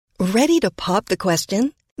Ready to pop the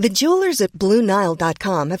question? The jewelers at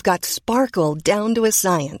BlueNile.com have got sparkle down to a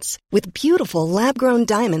science with beautiful lab-grown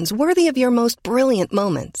diamonds worthy of your most brilliant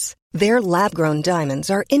moments. Their lab-grown diamonds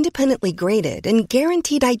are independently graded and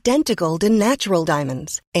guaranteed identical to natural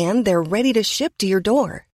diamonds, and they're ready to ship to your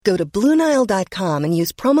door. Go to BlueNile.com and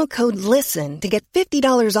use promo code LISTEN to get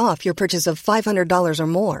 $50 off your purchase of $500 or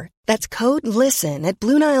more. That's code LISTEN at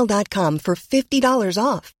BlueNile.com for $50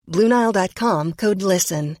 off. BlueNile.com, code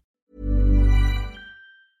LISTEN.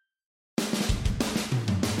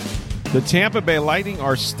 The Tampa Bay Lightning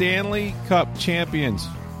are Stanley Cup champions.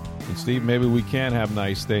 And Steve, maybe we can have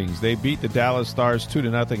nice things. They beat the Dallas Stars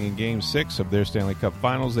 2-0 in Game 6 of their Stanley Cup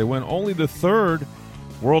Finals. They win only the third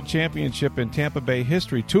World Championship in Tampa Bay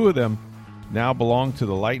history. Two of them now belong to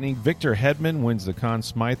the Lightning. Victor Hedman wins the Conn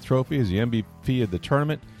Smythe Trophy as the MVP of the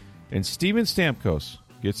tournament. And Steven Stamkos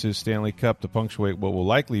gets his Stanley Cup to punctuate what will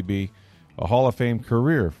likely be a Hall of Fame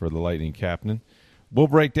career for the Lightning captain. We'll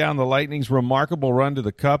break down the Lightning's remarkable run to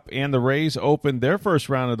the Cup, and the Rays opened their first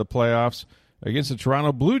round of the playoffs against the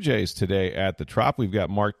Toronto Blue Jays today at the Trop. We've got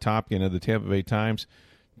Mark Topkin of the Tampa Bay Times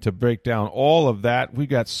to break down all of that. We've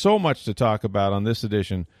got so much to talk about on this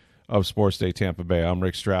edition of Sports Day Tampa Bay. I'm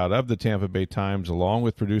Rick Stroud of the Tampa Bay Times, along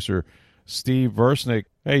with producer Steve Versnick.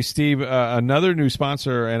 Hey, Steve, another new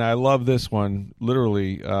sponsor, and I love this one,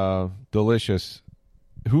 literally delicious.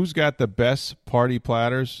 Who's got the best party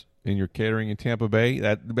platters in your catering in Tampa Bay?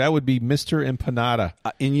 That would be Mr. Empanada.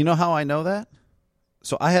 And you know how I know that?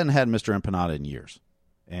 So I hadn't had Mr. Empanada in years.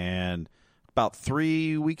 And about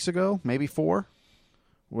 3 weeks ago, maybe 4,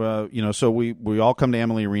 well, so we all come to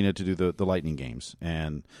Amalie Arena to do the Lightning games.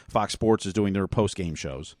 And Fox Sports is doing their post-game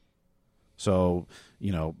shows. So,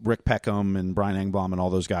 Rick Peckham and Brian Engblom and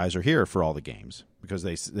all those guys are here for all the games because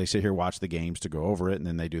they sit here, watch the games to go over it, and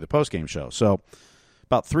then they do the post-game show. So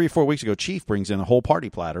about 3 or 4 weeks ago, Chief brings in a whole party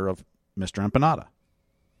platter of Mr. Empanada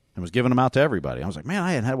and was giving them out to everybody. I was like, man,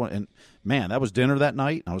 I hadn't had one. And, man, that was dinner that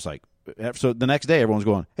night. I was like, so the next day, everyone's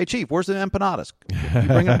going, hey, Chief, where's the empanadas?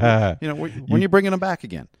 When you bringing them back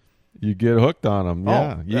again? You get hooked on them,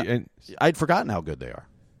 yeah. And I'd forgotten how good they are.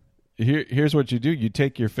 Here's what you do. You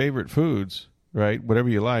take your favorite foods, right, whatever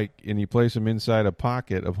you like, and you place them inside a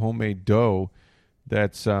pocket of homemade dough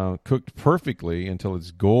that's cooked perfectly until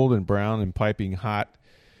it's golden brown and piping hot.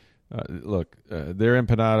 Their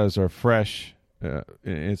empanadas are fresh.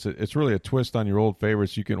 It's really a twist on your old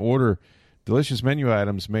favorites. You can order delicious menu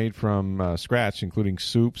items made from scratch, including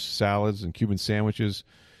soups, salads, and Cuban sandwiches,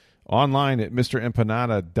 online at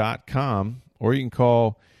MrEmpanada.com, or you can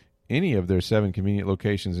call any of their 7 convenient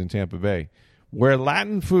locations in Tampa Bay. Where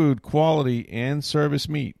Latin food, quality, and service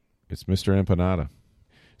meet, it's Mr. Empanada.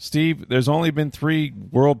 Steve, there's only been 3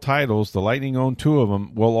 world titles. The Lightning own 2 of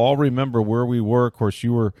them. We'll all remember where we were. Of course,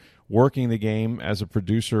 you were working the game as a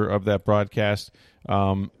producer of that broadcast.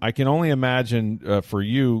 I can only imagine for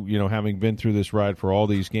you, having been through this ride for all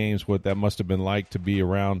these games, what that must have been like to be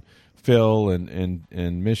around Phil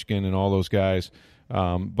and Michigan and all those guys.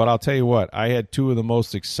 But I'll tell you what, I had 2 of the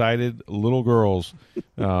most excited little girls,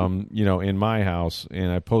 in my house, and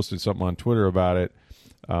I posted something on Twitter about it.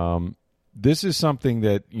 This is something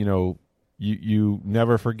that, you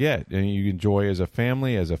never forget and you enjoy as a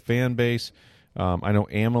family, as a fan base. I know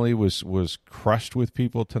Amalie was crushed with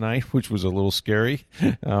people tonight, which was a little scary.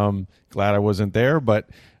 Glad I wasn't there, but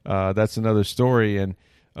that's another story. And,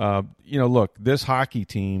 look, this hockey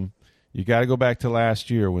team, you got to go back to last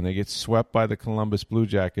year when they get swept by the Columbus Blue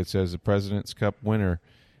Jackets as the President's Cup winner.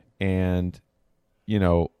 And,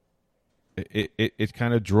 it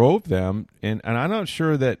kind of drove them. And I'm not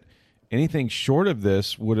sure that anything short of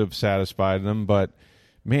this would have satisfied them. But,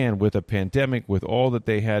 man, with a pandemic, with all that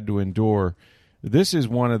they had to endure, this is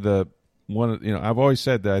I've always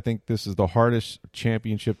said that I think this is the hardest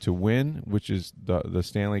championship to win, which is the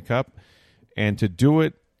Stanley Cup. And to do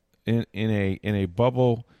it in a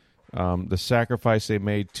bubble, the sacrifice they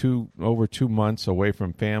made over 2 months away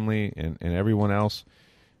from family and everyone else.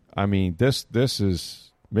 I mean, this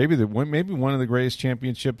is maybe one of the greatest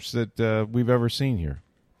championships that we've ever seen here.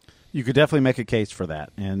 You could definitely make a case for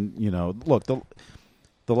that. And, look,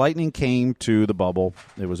 the Lightning came to the bubble.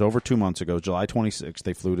 It was over 2 months ago, July 26th.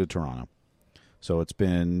 They flew to Toronto. So it's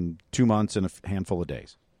been 2 months and a handful of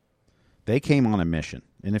days. They came on a mission.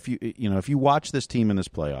 And if you watch this team in this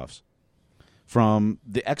playoffs, from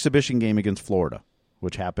the exhibition game against Florida,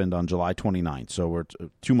 which happened on July 29th, so we're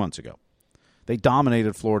 2 months ago, they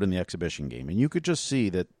dominated Florida in the exhibition game. And you could just see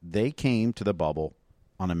that they came to the bubble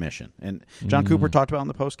on a mission. And John Cooper talked about in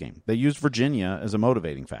the postgame. They used Virginia as a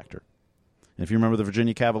motivating factor. And if you remember the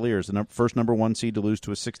Virginia Cavaliers, the first number 1 seed to lose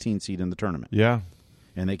to a 16 seed in the tournament. Yeah.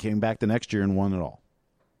 And they came back the next year and won it all.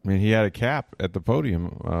 I mean, he had a cap at the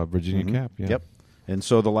podium, Virginia cap. Yeah. Yep. And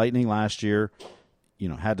so the Lightning last year,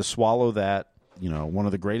 had to swallow that, one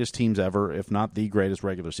of the greatest teams ever, if not the greatest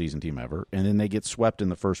regular season team ever, and then they get swept in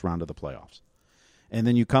the first round of the playoffs. And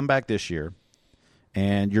then you come back this year,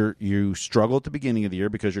 and you struggle at the beginning of the year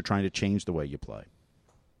because you're trying to change the way you play.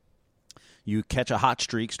 You catch a hot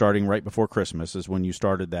streak starting right before Christmas is when you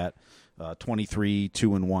started that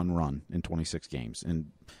 23-2-1 run in 26 games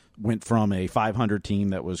and went from a 500 team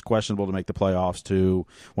that was questionable to make the playoffs to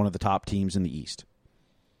one of the top teams in the East.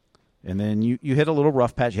 And then you hit a little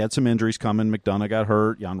rough patch. You had some injuries coming. McDonough got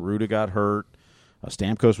hurt. Jan Rutta got hurt.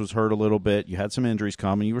 Stamkos was hurt a little bit. You had some injuries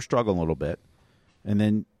come, and you were struggling a little bit. And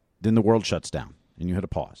then the world shuts down, and you hit a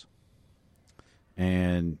pause.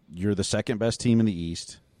 And you're the second-best team in the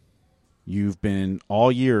East. You've been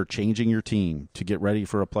all year changing your team to get ready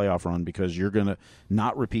for a playoff run because you're going to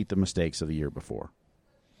not repeat the mistakes of the year before.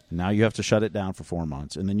 And now you have to shut it down for 4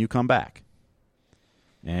 months, and then you come back.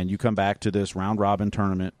 And you come back to this round-robin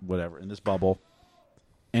tournament, whatever, in this bubble,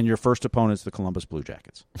 and your first opponent's the Columbus Blue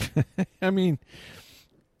Jackets. I mean,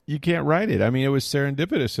 you can't write it. I mean, it was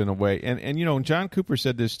serendipitous in a way. And John Cooper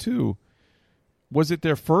said this too. Was it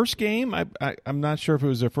their first game? I'm not sure if it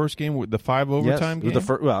was their first game with the 5 overtime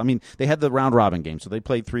game. They had the round-robin game, so they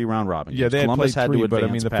played 3 round-robin games. Yeah, they Columbus had played 3, but I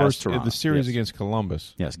mean, the series against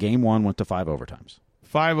Columbus. Yes, game 1 went to 5 overtimes.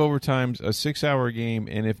 5 overtimes, a 6-hour game,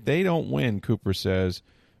 and if they don't win, Cooper says,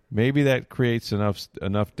 maybe that creates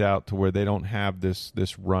enough doubt to where they don't have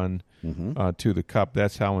this run to the Cup.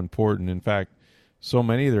 That's how important. In fact, so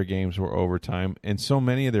many of their games were overtime, and so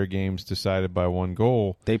many of their games decided by 1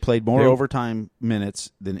 goal. They played more overtime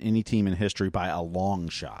minutes than any team in history by a long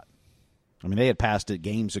shot. I mean, they had passed it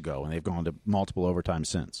games ago, and they've gone to multiple overtime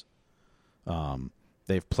since.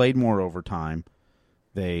 They've played more overtime.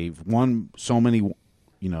 They've won so many,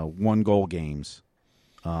 1-goal games.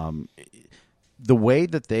 The way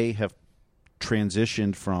that they have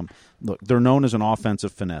transitioned from – look, they're known as an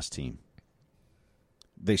offensive finesse team.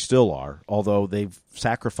 They still are, although they've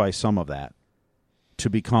sacrificed some of that to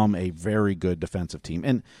become a very good defensive team.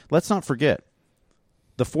 And let's not forget,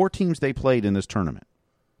 the 4 teams they played in this tournament,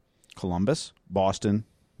 Columbus, Boston,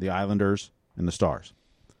 the Islanders, and the Stars.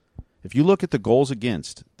 If you look at the goals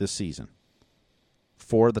against this season,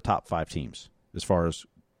 4 of the top 5 teams as far as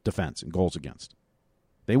defense and goals against.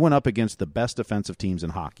 They went up against the best defensive teams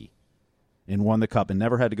in hockey and won the Cup and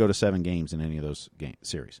never had to go to 7 games in any of those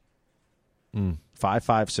series. 5,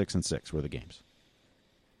 5, 6, and 6 were the games.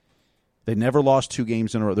 They never lost 2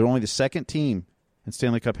 games in a row. They're only the second team in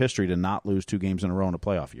Stanley Cup history to not lose 2 games in a row in a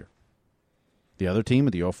playoff year. The other team,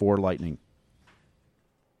 the 2004 Lightning,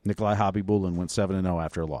 Nikolai Khabibulin went 7-0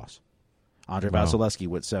 after a loss. Andrei Vasilevsky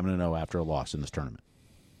went 7-0 after a loss in this tournament.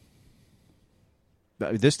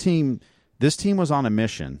 This team was on a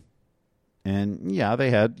mission, and yeah, they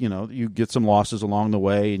had, you get some losses along the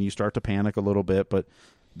way, and you start to panic a little bit, but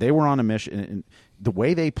they were on a mission, and the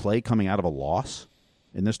way they play coming out of a loss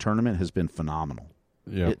in this tournament has been phenomenal.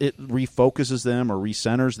 Yeah. It refocuses them or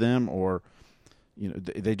recenters them, or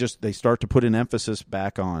they start to put an emphasis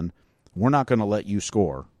back on, we're not going to let you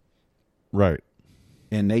score. Right.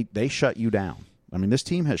 And they shut you down. I mean, this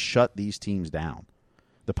team has shut these teams down.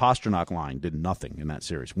 The Pasternak line did nothing in that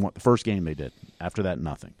series. The first game they did. After that,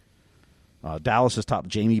 nothing. Dallas has topped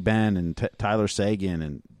Jamie Benn and Tyler Seguin,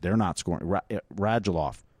 and they're not scoring.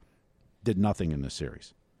 Radulov did nothing in this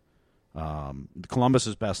series.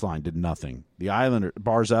 Columbus's best line did nothing. The Islander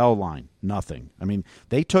Barzal line, nothing. I mean,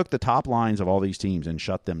 they took the top lines of all these teams and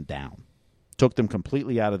shut them down. Took them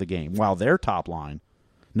completely out of the game. While their top line,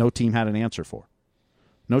 no team had an answer for.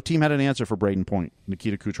 No team had an answer for Braden Point,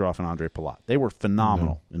 Nikita Kucherov, and Andre Palat. They were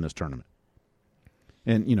phenomenal in this tournament.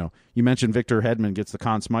 And, you mentioned Victor Hedman gets the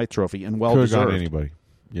Conn Smythe Trophy, and well-deserved. Could have got anybody,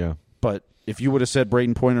 yeah. But if you would have said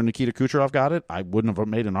Braden Point or Nikita Kucherov got it, I wouldn't have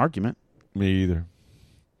made an argument. Me either.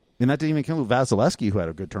 And that didn't even include Vasilevsky, who had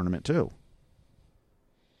a good tournament too.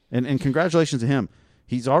 And congratulations to him.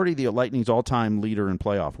 He's already the Lightning's all-time leader in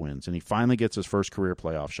playoff wins, and he finally gets his first career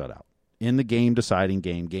playoff shutout in the game-deciding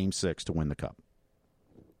game 6 to win the Cup.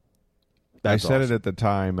 That's I said awesome. it at the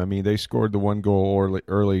time. I mean, they scored the 1 goal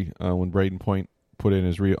early when Braden Point put in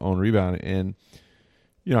his own rebound, and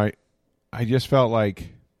I just felt like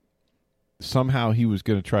somehow he was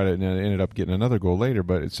going to try to, and ended up getting another goal later,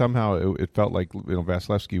 but it felt like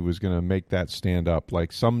Vasilevsky was going to make that stand up.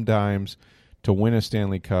 Like sometimes to win a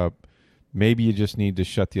Stanley Cup, maybe you just need to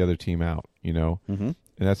shut the other team out, Mm-hmm. And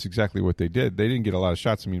that's exactly what they did. They didn't get a lot of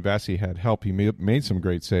shots. I mean, Vasi had help. He made some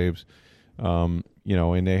great saves, and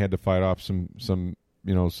they had to fight off some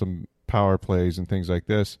power plays and things like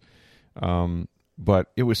this.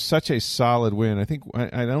 But it was such a solid win. I think, I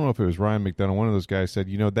don't know if it was Ryan McDonough, one of those guys said,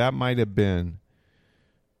 that might have been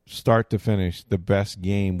start to finish the best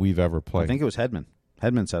game we've ever played. I think it was Hedman.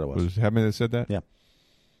 Hedman said it was. Was Hedman that said that? Yeah.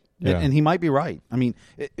 Yeah. And he might be right. I mean,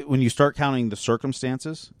 when you start counting the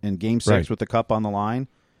circumstances in Game 6 Right. with the cup on the line,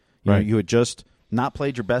 you Right. know, you had just not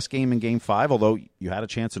played your best game in Game 5, although you had a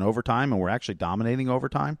chance in overtime and were actually dominating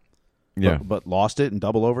overtime. Yeah. But lost it in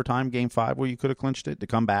double overtime, Game 5, where you could have clinched it, to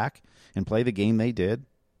come back and play the game they did.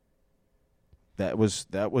 That was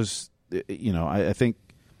I think,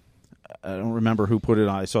 I don't remember who put it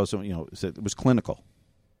on. I saw some, said it was clinical.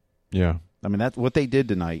 Yeah. I mean, that's what they did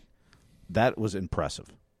tonight. That was impressive,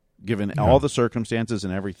 given all the circumstances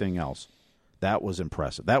and everything else. That was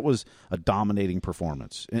impressive. That was a dominating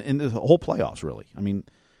performance in the whole playoffs, really. I mean,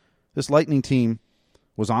 this Lightning team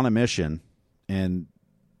was on a mission, and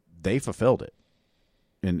they fulfilled it,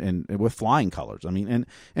 and with flying colors. I mean,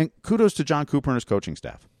 and kudos to John Cooper and his coaching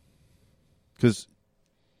staff, because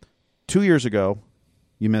 2 years ago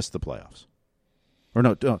you missed the playoffs, or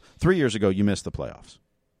no, 3 years ago you missed the playoffs.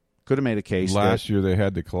 Could have made a case. Last year they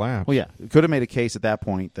had to collapse. Well, yeah, could have made a case at that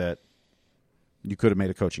point that you could have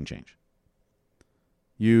made a coaching change.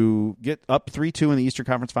 You get up 3-2 in the Eastern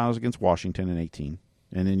Conference Finals against Washington in 18,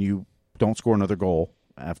 and then you don't score another goal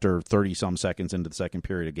after 30-some seconds into the second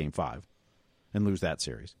period of Game 5 and lose that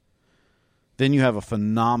series. Then you have a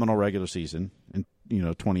phenomenal regular season in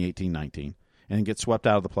 2018-19 and get swept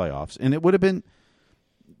out of the playoffs. And it would have been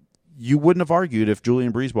 – you wouldn't have argued if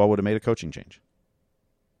Julian Breezeball would have made a coaching change.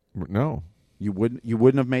 No. You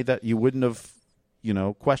wouldn't have made that – you wouldn't have,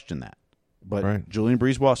 questioned that. But right. Julian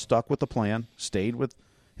Breezeball stuck with the plan, stayed with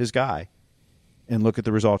his guy, and look at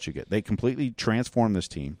the results you get. They completely transformed this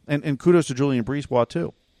team. And kudos to Julian Breezeball,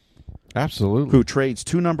 too. Absolutely. Who trades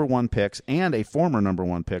 2 number 1 picks and a former number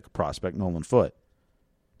 1 pick prospect, Nolan Foote,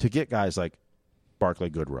 to get guys like Barclay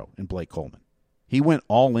Goodrow and Blake Coleman. He went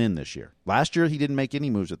all in this year. Last year, he didn't make any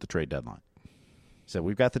moves at the trade deadline. He said,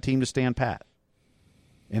 we've got the team to stand pat.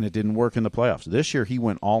 And it didn't work in the playoffs. This year, he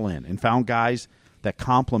went all in and found guys that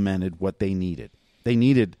complemented what they needed. They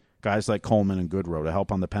needed guys like Coleman and Goodrow to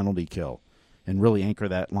help on the penalty kill and really anchor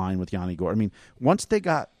that line with Yanni Gourde. I mean, once they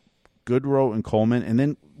got Goodrow and Coleman, and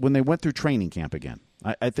then when they went through training camp again,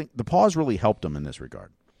 I think the pause really helped them in this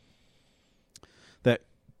regard. That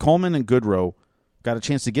Coleman and Goodrow got a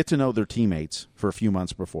chance to get to know their teammates for a few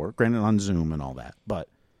months before, granted on Zoom and all that,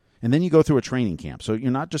 and then you go through a training camp. So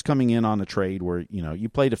you're not just coming in on a trade where, you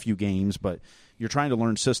played a few games, but you're trying to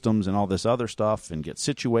learn systems and all this other stuff and get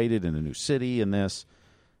situated in a new city and this.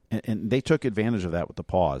 And they took advantage of that with the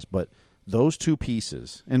pause. But those two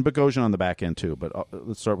pieces, and Bogosian on the back end too, but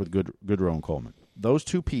let's start with Goodrow and Coleman. Those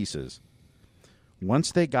two pieces,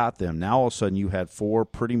 once they got them, now all of a sudden you had 4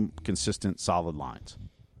 pretty consistent, solid lines.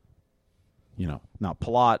 Now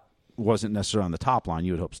Palat wasn't necessarily on the top line.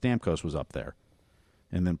 You would hope Stamkos was up there.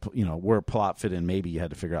 And then, where Palat fit in, maybe you had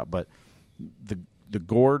to figure out. But the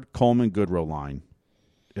Gourde, Coleman, Goodrow line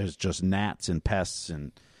is just gnats and pests,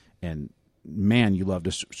 and man, you love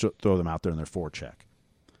to throw them out there in their forecheck.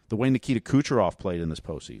 The way Nikita Kucherov played in this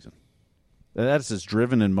postseason, that's as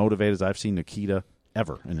driven and motivated as I've seen Nikita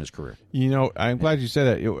ever in his career. I'm glad you said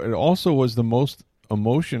that. It also was the most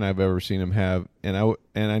emotion I've ever seen him have, and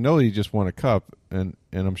I know he just won a cup, and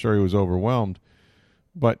I'm sure he was overwhelmed.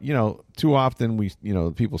 But, too often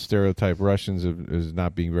people stereotype Russians as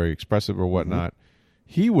not being very expressive or whatnot. Mm-hmm.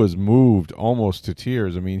 He was moved almost to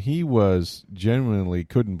tears. I mean, he was genuinely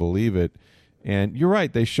couldn't believe it. And you're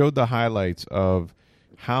right. They showed the highlights of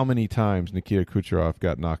how many times Nikita Kucherov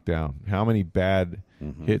got knocked down, how many bad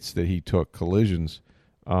hits that he took, collisions.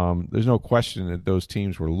 There's no question that those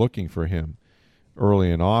teams were looking for him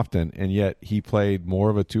early and often, and yet he played more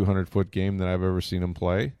of a 200-foot game than I've ever seen him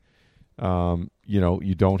play.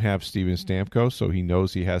 You don't have Steven Stamkos, so he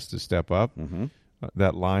knows he has to step up. Mm-hmm.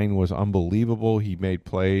 That line was unbelievable. He made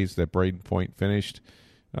plays that Braden Point finished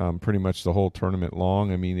pretty much the whole tournament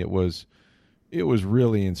long. I mean, it was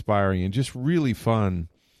really inspiring and just really fun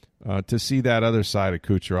to see that other side of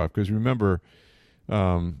Kucherov. Because remember,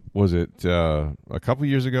 was it a couple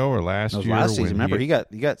years ago or last year? Last season. Remember, he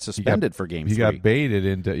got suspended for game 3. He got baited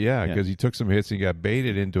into because he took some hits. And he got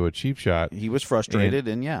baited into a cheap shot. He was frustrated,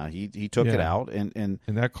 and he took it out, and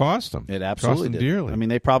that cost him. It absolutely cost him did. Dearly. I mean,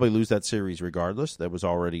 they probably lose that series regardless. That was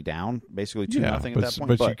already down basically 2-0 at that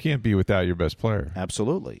point. But you can't be without your best player.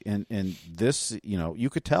 Absolutely, and this, you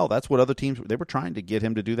could tell that's what other teams they were trying to get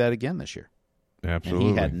him to do that again this year. Absolutely,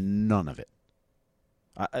 and he had none of it.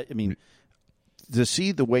 I mean. To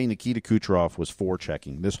see the way Nikita Kucherov was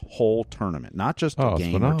forechecking this whole tournament, not just a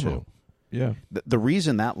game or two. Yeah. The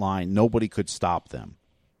reason that line, nobody could stop them,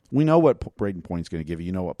 We know what Brayden Point's going to give you.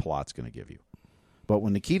 You know what Palat's going to give you. But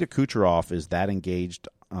when Nikita Kucherov is that engaged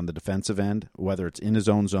on the defensive end, whether it's in his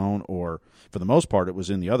own zone or, for the most part, it was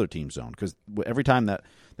in the other team's zone, because every time that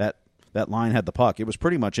line had the puck, it was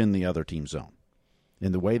pretty much in the other team's zone.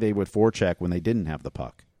 And the way they would forecheck when they didn't have the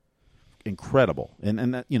puck, incredible.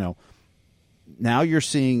 And that, now you're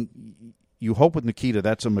seeing, you hope with Nikita,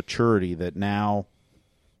 that's a maturity that now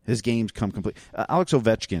his games come complete. Alex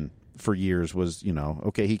Ovechkin for years was,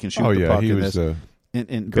 okay, he can shoot the puck. He was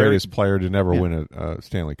and greatest player to never win a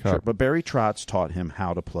Stanley Cup. Sure, but Barry Trotz taught him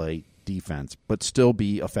how to play defense, but still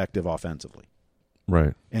be effective offensively.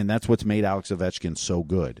 Right. And that's what's made Alex Ovechkin so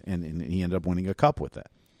good, and he ended up winning a cup with that,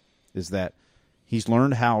 is that he's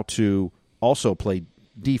learned how to also play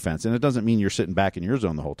defense. And it doesn't mean you're sitting back in your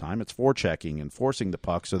zone the whole time. It's forechecking and forcing the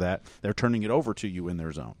puck so that they're turning it over to you in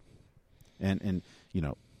their zone. And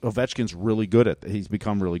Ovechkin's really good at that. He's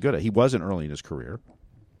become really good at it. He wasn't early in his career.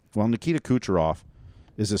 Well, Nikita Kucherov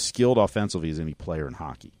is as skilled offensively as any player in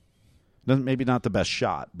hockey. Maybe not the best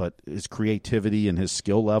shot, but his creativity and his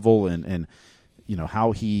skill level and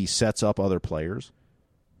how he sets up other players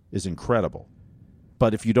is incredible.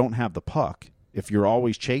 But if you don't have the puck, if you're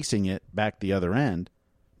always chasing it back the other end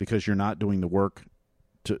because you're not doing the work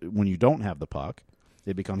when you don't have the puck,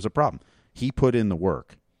 it becomes a problem. He put in the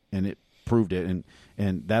work, and it proved it.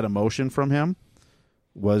 And that emotion from him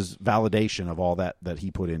was validation of all that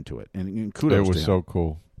he put into it. And kudos to him. It was so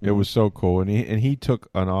cool. It was so cool. And he took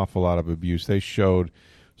an awful lot of abuse. They showed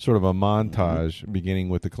sort of a montage beginning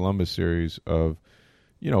with the Columbus series of,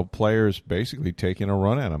 players basically taking a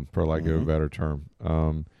run at him, for lack of a better term.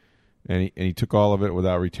 And he took all of it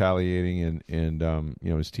without retaliating, and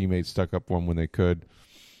his teammates stuck up for him when they could.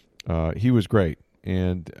 He was great.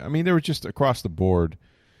 And, there were just across the board,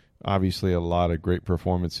 obviously, a lot of great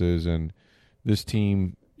performances, and this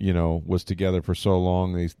team, was together for so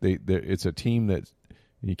long. It's a team that,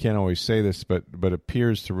 you can't always say this, but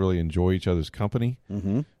appears to really enjoy each other's company,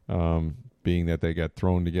 being that they got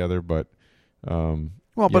thrown together. But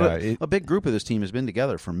a big group of this team has been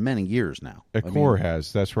together for many years now. A core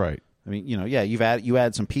has. That's right. You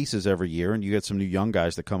add some pieces every year, and you get some new young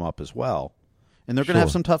guys that come up as well, and they're going to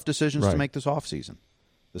have some tough decisions to make this offseason.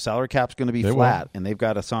 The salary cap's going to be flat, and they've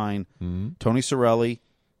got to sign Tony Cirelli,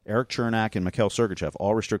 Eric Chernak, and Mikhail Sergachev,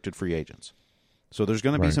 all restricted free agents. So there's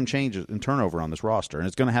going to be some changes and turnover on this roster, and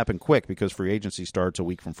it's going to happen quick because free agency starts a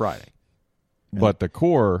week from Friday. But the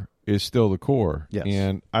core is still the core. Yes.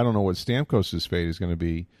 And I don't know what Stamkos' fate is going to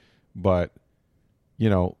be, but,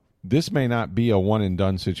 this may not be a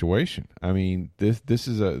one-and-done situation. This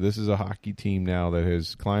is a hockey team now that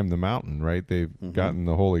has climbed the mountain, right? They've gotten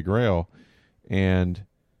the Holy Grail, and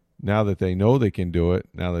now that they know they can do it,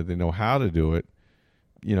 now that they know how to do it,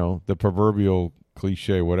 the proverbial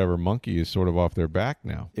cliche, whatever, monkey is sort of off their back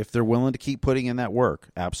now. If they're willing to keep putting in that work,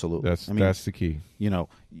 absolutely. That's the key.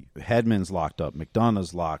 Hedman's locked up,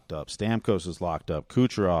 McDonough's locked up, Stamkos is locked up,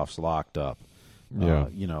 Kucherov's locked up. Yeah.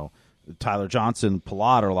 Tyler Johnson,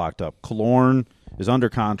 Palat are locked up. Killorn is under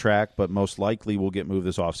contract, but most likely will get moved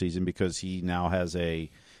this offseason because he now has he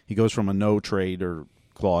goes from a no-trade or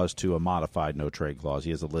clause to a modified no-trade clause. He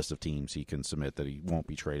has a list of teams he can submit that he won't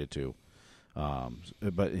be traded to.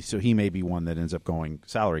 But so he may be one that ends up going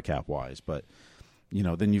salary cap wise, but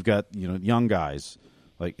then you've got young guys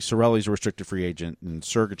like Cirelli's a restricted free agent, and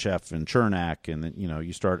Sergachev and Chernak, and then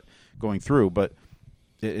you start going through. But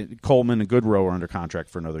Coleman and Goodrow are under contract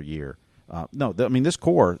for another year. This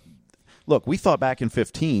core. Look, we thought back in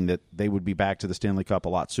 2015 that they would be back to the Stanley Cup a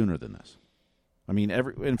lot sooner than this. In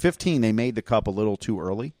 2015 they made the Cup a little too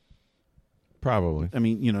early. Probably.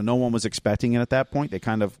 No one was expecting it at that point. They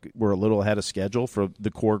kind of were a little ahead of schedule for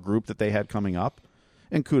the core group that they had coming up,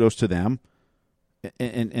 and kudos to them.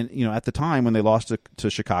 And at the time when they lost to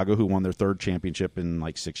Chicago, who won their third championship in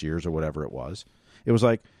like 6 years or whatever it was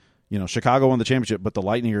like, Chicago won the championship, but the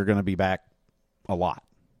Lightning are going to be back a lot.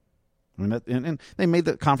 And they made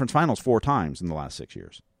the conference finals 4 times in the last 6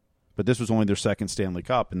 years. But this was only their second Stanley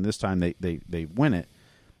Cup, and this time they win it.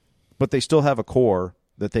 But they still have a core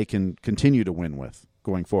that they can continue to win with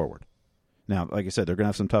going forward. Now, like I said, they're going to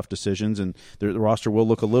have some tough decisions, and the roster will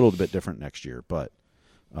look a little bit different next year. But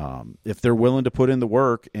if they're willing to put in the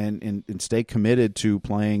work and stay committed to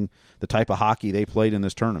playing the type of hockey they played in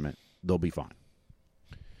this tournament, they'll be fine.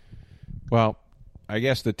 Well, I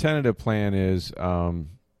guess the tentative plan is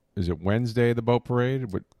it Wednesday, the boat parade?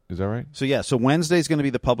 Is that right? So Wednesday is going to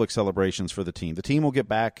be the public celebrations for the team. The team will get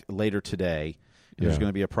back later today. There's going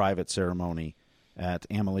to be a private ceremony at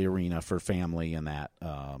Amalie Arena for family and that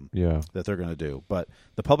they're going to do. But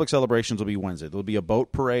the public celebrations will be Wednesday. There'll be a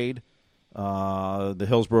boat parade, the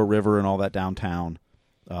Hillsborough River and all that downtown.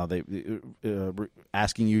 They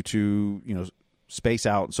asking you to space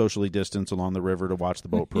out and socially distance along the river to watch the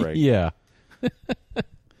boat parade. Yeah.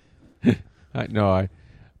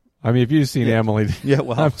 I mean, if you've seen Emily,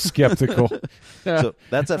 I'm skeptical. So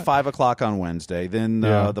that's at 5:00 on Wednesday. Then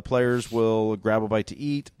the players will grab a bite to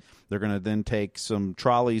eat. They're going to then take some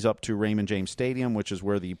trolleys up to Raymond James Stadium, which is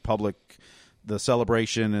where the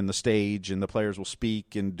celebration and the stage and the players will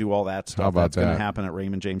speak and do all that stuff. That's going to happen at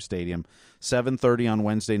Raymond James Stadium. 7:30 on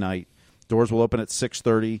Wednesday night. Doors will open at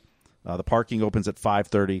 6:30. The parking opens at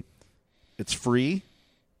 5:30. It's free,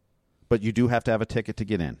 but you do have to have a ticket to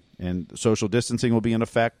get in. And social distancing will be in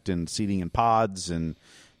effect, and seating in pods, and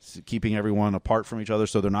keeping everyone apart from each other,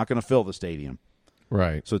 so they're not going to fill the stadium.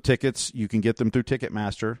 Right. So tickets, you can get them through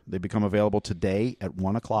Ticketmaster. They become available today at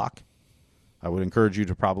 1:00. I would encourage you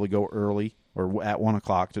to probably go early or at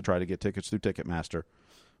 1:00 to try to get tickets through Ticketmaster.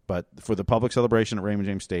 But for the public celebration at Raymond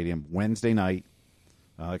James Stadium, Wednesday night,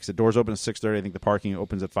 like I said, doors open at 6:30. I think the parking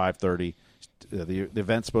opens at 5:30. The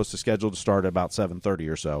event's supposed to schedule to start at about 7:30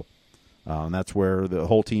 or so. And that's where the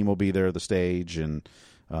whole team will be there, the stage, and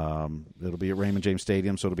it'll be at Raymond James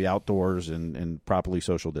Stadium, so it'll be outdoors and properly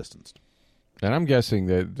social distanced. And I'm guessing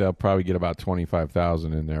that they'll probably get about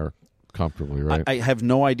 25,000 in there comfortably, right? I have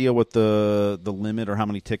no idea what the limit or how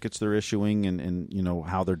many tickets they're issuing and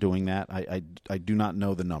how they're doing that. I do not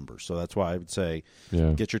know the numbers, so that's why I would say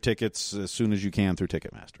get your tickets as soon as you can through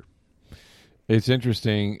Ticketmaster. It's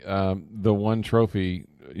interesting. The one trophy,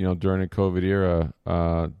 during the COVID era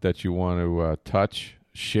that you want to touch,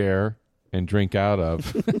 share, and drink out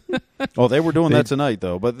of. Oh, they were doing that tonight,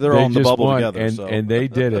 though, but they're all in the bubble together. And they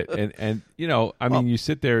did it. And you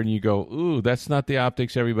sit there and you go, ooh, that's not the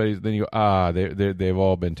optics everybody's. Then you go, they've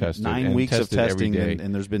all been tested. 9 weeks of testing,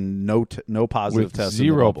 and there's been no positive tests.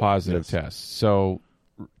 Zero positive tests. So,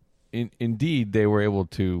 indeed, they were able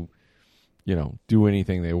to, do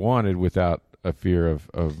anything they wanted without a fear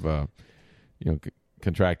of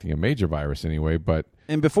contracting a major virus anyway.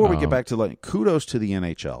 And before we get back to kudos to the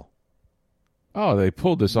NHL. Oh, they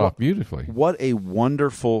pulled this off beautifully. What a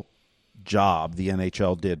wonderful job the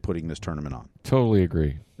NHL did putting this tournament on. Totally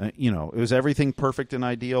agree. Was everything perfect and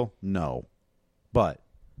ideal? No. But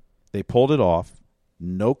they pulled it off.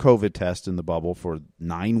 No COVID test in the bubble for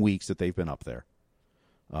 9 weeks that they've been up there.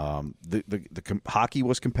 The hockey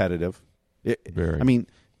was competitive. Very. I mean,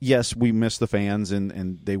 yes, we miss the fans,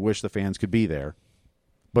 and they wish the fans could be there.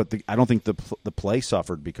 But I don't think the play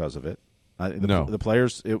suffered because of it. No. The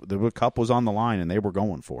players, the cup was on the line, and they were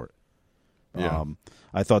going for it. Yeah.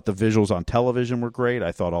 I thought the visuals on television were great.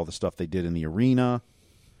 I thought all the stuff they did in the arena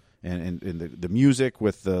and the music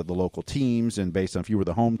with the local teams, and based on if you were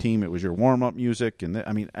the home team, it was your warm-up music. And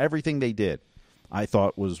everything they did I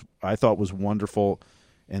thought was wonderful.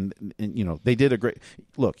 And they did a great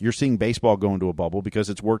 – look, you're seeing baseball go into a bubble because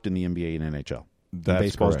it's worked in the NBA and NHL.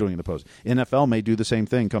 Baseball's doing the post. NFL may do the same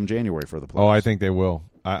thing come January for the playoffs. Oh, I think they will.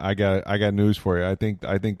 I got news for you. I think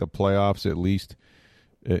the playoffs, at least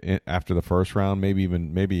after the first round, maybe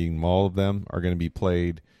even all of them are going to be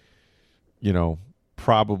played.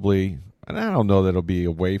 Probably, and I don't know that it'll be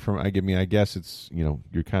away from. I guess it's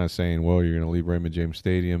you're kind of saying, well, you're going to leave Raymond James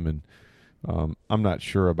Stadium, and I'm not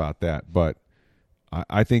sure about that, but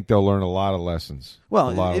I think they'll learn a lot of lessons. Well,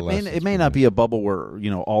 it may not be a bubble where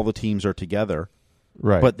all the teams are together.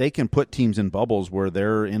 Right. But they can put teams in bubbles where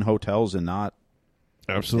they're in hotels and not.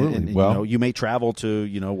 Absolutely. And, you may travel to,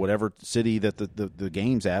 whatever city that the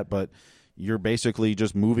game's at, but you're basically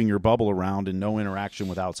just moving your bubble around and no interaction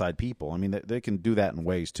with outside people. I mean, they can do that in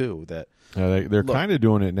ways, too. That they're kind of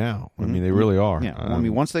doing it now. I mean, they really are. Yeah.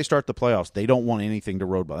 Once they start the playoffs, they don't want anything to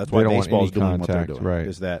roadblock. That's why baseball is doing what they're doing. Right.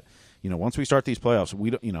 Is that, once we start these playoffs, we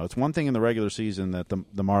don't, it's one thing in the regular season that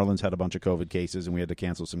the Marlins had a bunch of COVID cases and we had to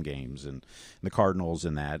cancel some games, and the Cardinals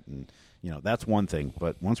and that, and that's one thing.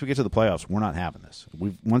 But once we get to the playoffs, we're not having this.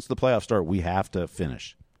 Once the playoffs start, we have to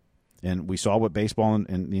finish. And we saw what baseball and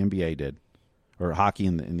the NBA did, or hockey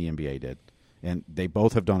and the NBA did, and they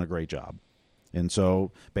both have done a great job. And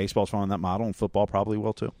so baseball's following that model, and football probably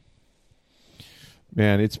will too.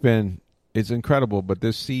 Man, it's incredible, but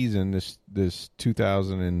this season, this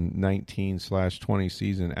 2019/20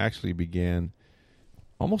 season actually began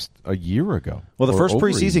almost a year ago. Well, the first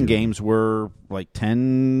preseason games were like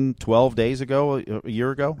 10, 12 days ago, a year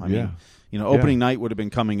ago. I mean, opening night would have been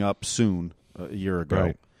coming up soon, a year ago.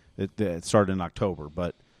 Right. It started in October,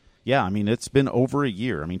 but yeah, I mean, it's been over a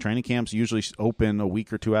year. I mean, training camps usually open a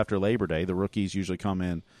week or two after Labor Day. The rookies usually come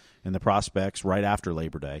in, and the prospects right after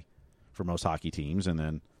Labor Day for most hockey teams, and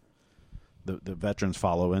then the veterans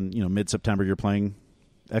follow. And mid-September you're playing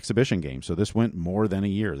exhibition games. So this went more than a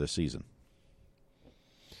year this season.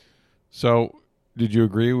 So Did you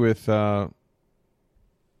agree with who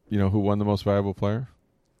won the most valuable player?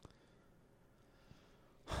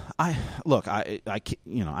 I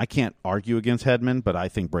can't argue against Hedman, but I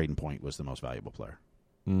think Braden Point was the most valuable player.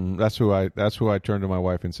 That's who I turned to my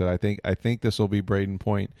wife and said, I think this will be Braden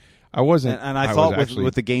Point. I wasn't, and I thought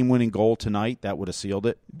with the game-winning goal tonight, that would have sealed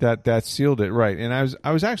it. That sealed it, right? And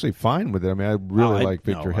I was actually fine with it. I mean, I really like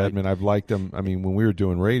Victor Hedman. I've liked him. I mean, when we were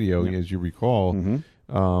doing radio, as you recall,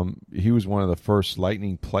 he was one of the first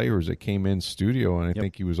Lightning players that came in studio, and I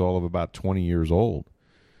think he was all of about 20 years old.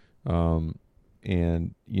 And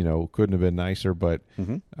couldn't have been nicer, but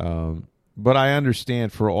I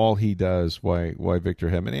understand for all he does why Victor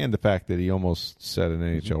Hedman, and the fact that he almost set an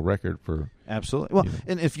NHL record for. Absolutely. Well,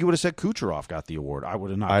 and if you would have said Kucherov got the award, I would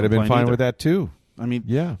have not. I'd have been fine with that too. I mean,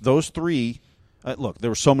 those three. Look,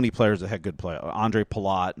 there were so many players that had good play. Andre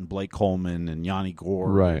Palat and Blake Coleman and Yanni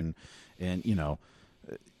Gourde, right? And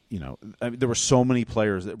there were so many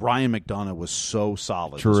players that Ryan McDonough was so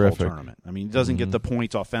solid this whole tournament. I mean, he doesn't get the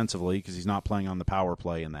points offensively because he's not playing on the power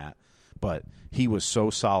play in that, but he was so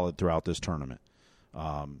solid throughout this tournament.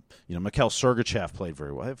 Mikhail Sergachev played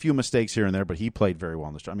very well. A few mistakes here and there, but he played very well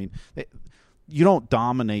in this tournament. I mean, you don't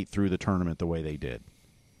dominate through the tournament the way they did.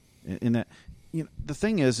 In that, the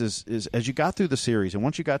thing is as you got through the series, and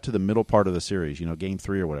once you got to the middle part of the series, game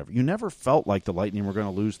 3 or whatever, you never felt like the Lightning were going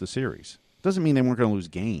to lose the series. Doesn't mean they weren't going to lose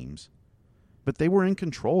games, but they were in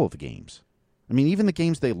control of the games. I mean, even the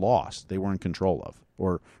games they lost, they were in control of,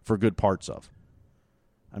 or for good parts of.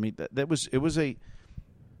 I mean, that was a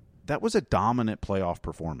dominant playoff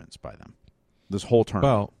performance by them this whole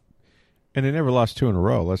tournament. Well, and they never lost 2 in a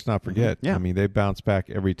row. Let's not forget. Yeah. I mean, they bounced back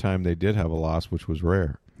every time they did have a loss, which was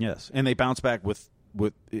rare. Yes, and they bounced back with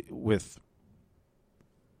those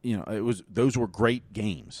were great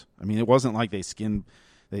games. I mean, it wasn't like they skinned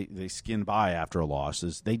by after a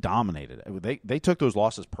loss. They dominated. They took those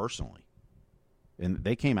losses personally, and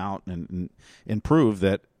they came out and proved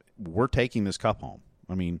that we're taking this cup home.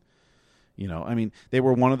 I mean, they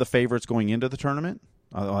were one of the favorites going into the tournament.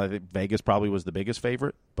 I think Vegas probably was the biggest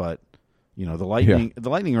favorite, but the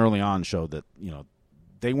Lightning early on showed that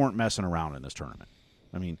they weren't messing around in this tournament.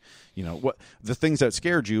 I mean, what the things that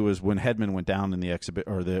scared you is when Hedman went down in the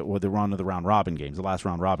the run of the round robin games, the last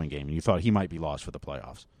round robin game, and you thought he might be lost for the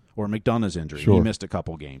playoffs. Or McDonough's injury, sure. He missed a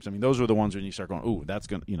couple games. I mean, those were the ones when you start going, "Ooh, that's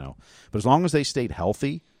going to," But as long as they stayed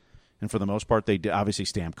healthy, and for the most part, they did. Obviously,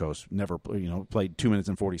 Stamkos never, played 2 minutes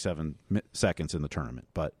and 47 seconds in the tournament.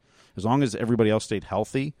 But as long as everybody else stayed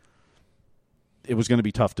healthy, it was going to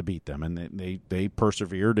be tough to beat them, and they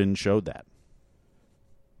persevered and showed that.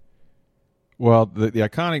 Well, the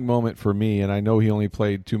iconic moment for me, and I know he only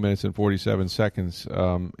played 2 minutes and 47 seconds,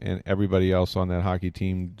 and everybody else on that hockey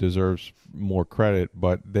team deserves more credit,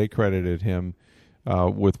 but they credited him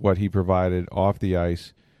with what he provided off the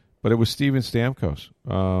ice. But it was Steven Stamkos,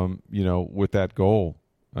 with that goal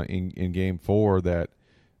in Game 4 that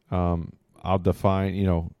I'll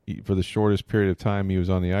define, for the shortest period of time he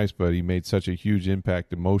was on the ice, but he made such a huge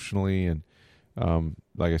impact emotionally and,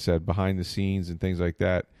 like I said, behind the scenes and things like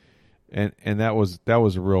that. And that was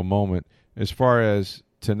a real moment. As far as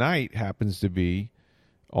tonight happens to be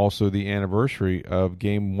also the anniversary of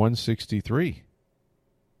Game 163.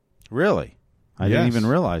 Really? I didn't even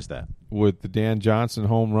realize that. With the Dan Johnson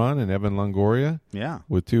home run and Evan Longoria. Yeah.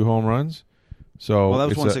 With 2 home runs. So that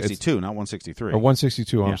was 162, not 163. Or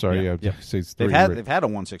 162, I'm sorry. Yeah. They've had a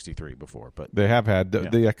 163 before, but they have had the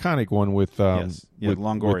iconic one with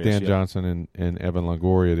Longoria, with Dan Johnson and Evan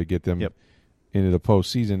Longoria to get them into the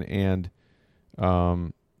postseason. And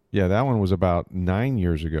that one was about 9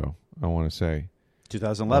 years ago, I want to say.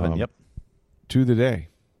 2011, to the day.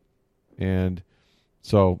 And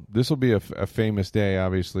so this will be a famous day,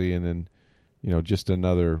 obviously, and then just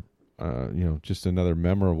another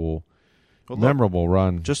memorable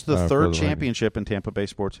run. Just the third championship in Tampa Bay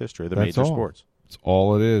sports history, major sports. That's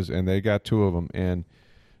all it is, and they got 2 of them. And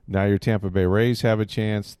now your Tampa Bay Rays have a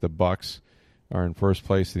chance. The Bucks are in first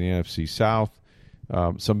place in the NFC South.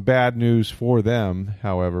 Some bad news for them,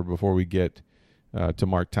 however, before we get to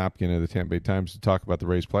Mark Topkin of the Tampa Bay Times to talk about the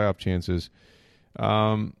Rays' playoff chances.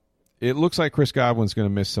 It looks like Chris Godwin's going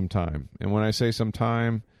to miss some time. And when I say some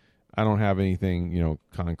time, I don't have anything,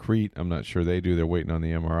 concrete. I'm not sure they do. They're waiting on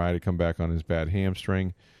the MRI to come back on his bad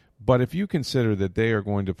hamstring. But if you consider that they are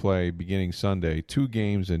going to play beginning Sunday 2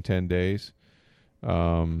 games in 10 days,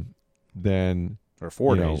 then or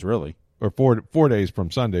 4 days really, or 4 days from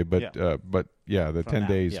Sunday, but the from 10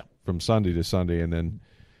 days from Sunday to Sunday, and then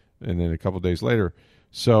a couple days later.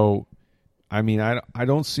 So, I mean, I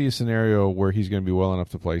don't see a scenario where he's going to be well enough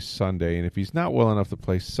to play Sunday. And if he's not well enough to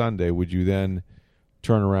play Sunday, would you then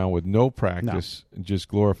turn around with no practice, just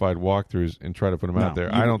glorified walkthroughs, and try to put him out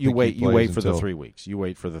there. I don't think he plays you wait for until, the 3 weeks. You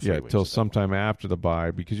wait for the 3 weeks until sometime after the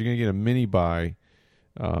bye, because you're going to get a mini bye.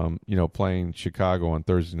 Playing Chicago on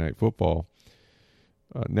Thursday Night Football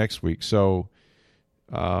next week. So,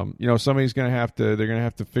 somebody's going to have to. They're going to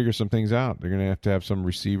have to figure some things out. They're going to have some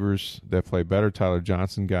receivers that play better. Tyler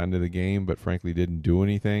Johnson got into the game, but frankly didn't do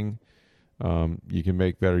anything. You can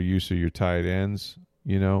make better use of your tight ends,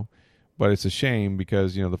 But it's a shame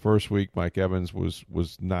because, the first week Mike Evans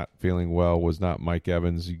was not feeling well, was not Mike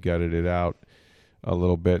Evans. He gutted it out a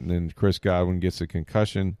little bit, and then Chris Godwin gets a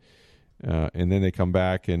concussion. And then they come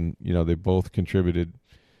back and, they both contributed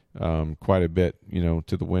quite a bit,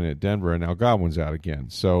 to the win at Denver. And now Godwin's out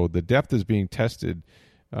again. So the depth is being tested.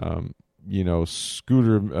 Scotty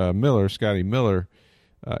Miller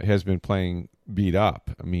has been playing beat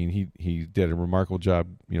up. I mean, he did a remarkable job,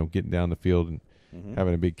 getting down the field and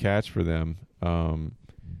having a big catch for them.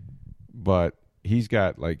 But he's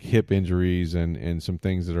got like hip injuries and some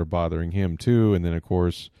things that are bothering him too. And then, of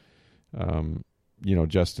course,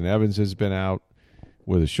 Justin Evans has been out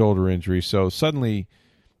with a shoulder injury. So suddenly,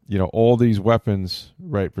 all these weapons,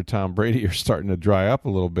 right, for Tom Brady are starting to dry up a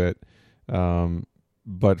little bit.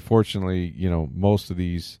 But fortunately, most of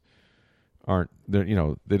these aren't,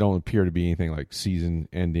 they don't appear to be anything like season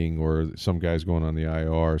ending or some guys going on the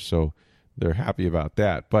IR. So they're happy about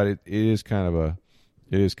that. But it is kind of a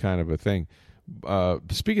thing.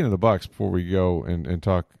 Speaking of the Bucs, before we go and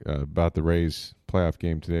talk about the Rays playoff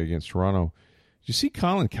game today against Toronto, you see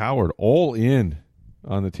Colin Cowherd all in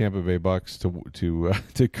on the Tampa Bay Bucs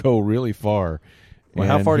to go really far. Well,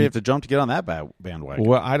 how far do you have to jump to get on that bandwagon?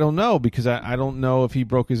 Well, I don't know, because I don't know if he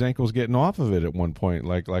broke his ankles getting off of it at one point,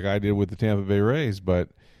 like I did with the Tampa Bay Rays. But,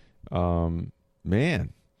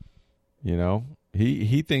 man,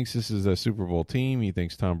 he thinks this is a Super Bowl team. He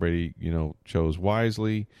thinks Tom Brady, chose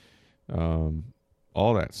wisely,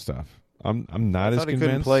 all that stuff. I'm not as convinced. I thought he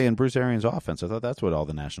couldn't play in Bruce Arians' offense. I thought that's what all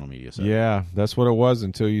the national media said. Yeah, that's what it was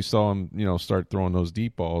until you saw him, start throwing those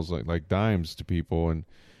deep balls like dimes to people. And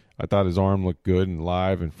I thought his arm looked good and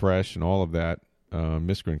live and fresh and all of that.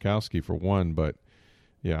 Miss Gronkowski for one, but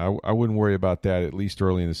yeah, I wouldn't worry about that at least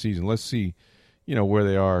early in the season. Let's see, where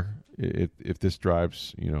they are if this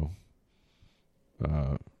drives,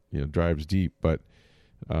 drives deep. But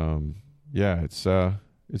yeah, it's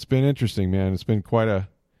been interesting, man. It's been quite a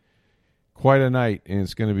night, and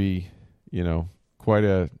it's going to be, quite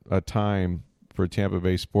a time for Tampa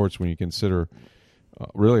Bay sports when you consider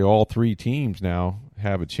really all three teams now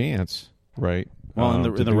have a chance, right? Well, and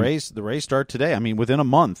the Rays start today. I mean, within a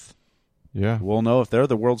month, we'll know if they're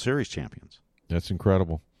the World Series champions. That's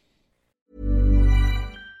incredible.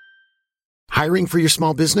 Hiring for your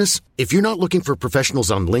small business? If you're not looking for professionals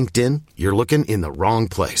on LinkedIn, you're looking in the wrong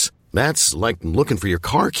place. That's like looking for your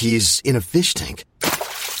car keys in a fish tank.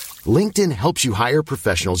 LinkedIn helps you hire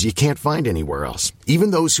professionals you can't find anywhere else,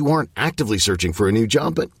 even those who aren't actively searching for a new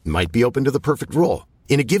job but might be open to the perfect role.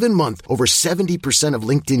 In a given month, over 70% of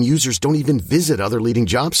LinkedIn users don't even visit other leading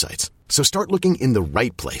job sites. So start looking in the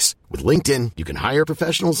right place. With LinkedIn, you can hire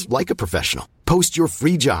professionals like a professional. Post your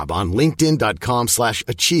free job on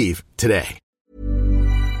linkedin.com/achieve today.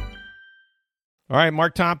 All right,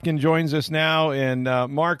 Mark Tompkin joins us now. And,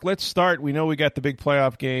 Mark, let's start. We know we got the big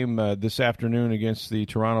playoff game this afternoon against the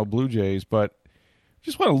Toronto Blue Jays, but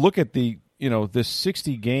just want to look at the, this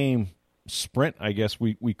 60-game sprint, I guess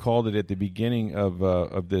we called it at the beginning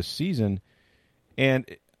of this season. And,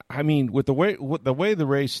 I mean, with the way the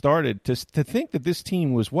Rays started, to think that this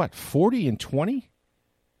team was, 40-20?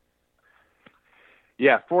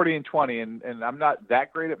 Yeah, 40-20, and I'm not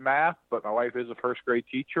that great at math, but my wife is a first-grade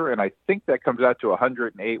teacher, and I think that comes out to a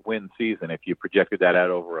 108-win season if you projected that out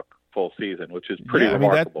over a full season, which is pretty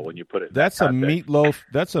remarkable when you put it in that's that a meatloaf.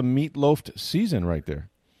 That's a meatloafed season right there.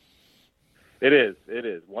 It is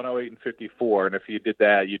 108-54, and if you did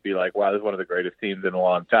that, you'd be like, wow, this is one of the greatest teams in a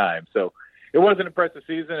long time. So it was an impressive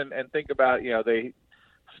season, and think about, they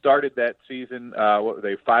started that season,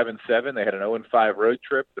 they 5-7. They had an 0-5 road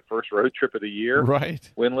trip, the first road trip of the year, right?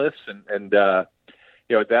 Winless, and at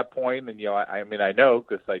that point, and I know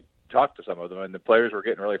because I talked to some of them, and the players were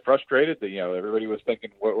getting really frustrated. That everybody was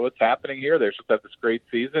thinking, what's happening here? They're supposed to have this great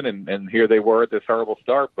season, and here they were at this horrible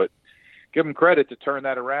start. But give them credit to turn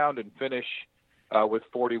that around and finish with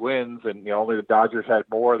 40 wins, and only the Dodgers had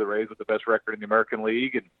more. The Rays with the best record in the American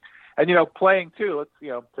League, and playing too. Let's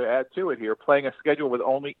to add to it here, playing a schedule with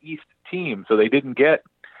only East teams, so they didn't get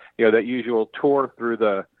that usual tour through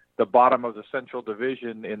the bottom of the Central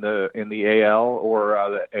Division in the AL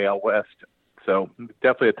or the AL West. So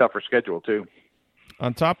definitely a tougher schedule too.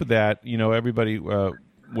 On top of that, everybody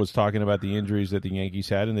was talking about the injuries that the Yankees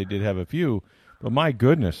had, and they did have a few. But my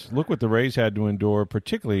goodness, look what the Rays had to endure,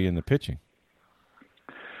 particularly in the pitching.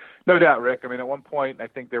 No doubt, Rick. I mean, at one point, I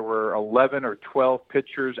think there were 11 or 12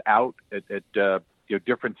 pitchers out at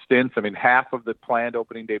different stints. I mean, half of the planned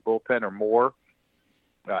opening day bullpen or more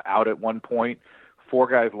out at one point. 4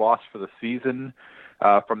 guys lost for the season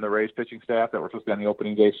from the Rays pitching staff that were supposed to be on the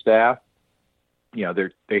opening day staff. You know,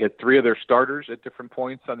 they had 3 of their starters at different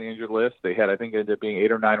points on the injured list. They had, I think, it ended up being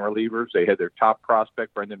 8 or 9 relievers. They had their top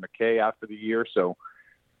prospect, Brendan McKay, out for the year. So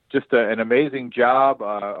just an amazing job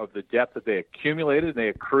of the depth that they accumulated and they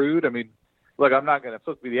accrued. I mean, look, I'm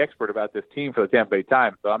supposed to be the expert about this team for the Tampa Bay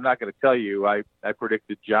Times, so I'm not going to tell you. I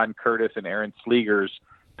predicted John Curtis and Aaron Sleeger's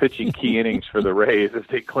pitching key innings for the Rays as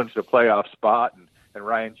they clinched a playoff spot, and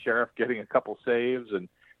Ryan Sheriff getting a couple saves and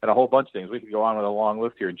a whole bunch of things. We could go on with a long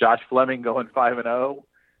list here. And Josh Fleming going 5-0.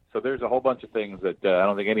 So there's a whole bunch of things that I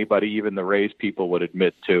don't think anybody, even the Rays people, would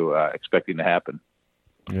admit to expecting to happen.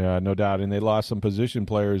 Yeah, no doubt. And they lost some position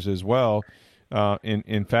players as well.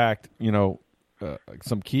 In fact,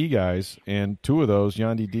 some key guys, and 2 of those,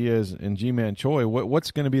 Yandy Diaz and Ji-Man Choi, what's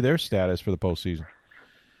going to be their status for the postseason?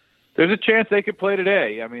 There's a chance they could play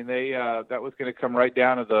today. I mean, that was going to come right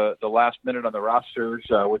down to the last minute on the rosters,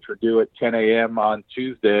 which were due at 10 a.m. on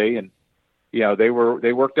Tuesday. And, they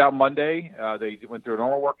worked out Monday. They went through a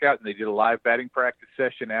normal workout, and they did a live batting practice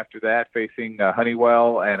session after that, facing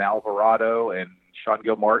Honeywell and Alvarado and Sean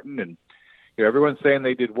Gilmartin. And, everyone's saying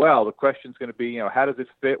they did well. The question's going to be, how does this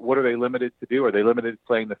fit? What are they limited to do? Are they limited to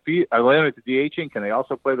playing the field? Are they limited to DHing? Can they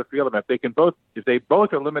also play the field? I mean, if they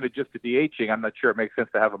both are limited just to DHing, I'm not sure it makes sense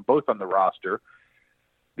to have them both on the roster.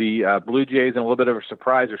 The Blue Jays, in a little bit of a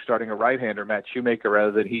surprise, are starting a right-hander, Matt Shoemaker,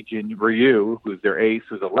 rather than Hee-Jin Ryu, who's their ace,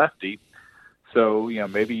 who's a lefty. So,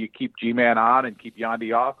 maybe you keep G-Man on and keep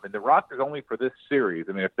Yandy off. And the roster's only for this series.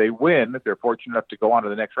 I mean, if they win, if they're fortunate enough to go on to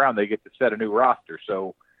the next round, they get to set a new roster.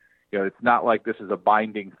 So, it's not like this is a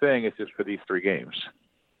binding thing. It's just for these 3 games.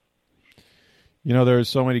 There's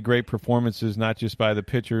so many great performances, not just by the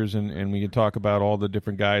pitchers, and we can talk about all the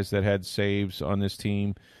different guys that had saves on this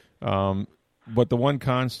team. But the one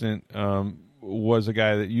constant was a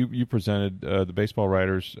guy that you presented, the baseball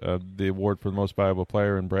writers, the award for the most valuable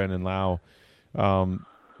player, in Brandon Lau.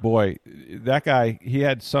 Boy, that guy, he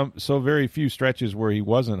had so very few stretches where he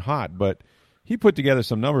wasn't hot, but he put together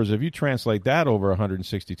some numbers. If you translate that over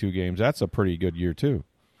 162 games, that's a pretty good year too.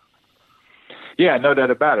 Yeah, no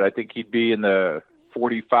doubt about it. I think he'd be in the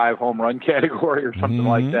 45 home run category or something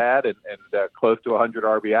like that, and close to 100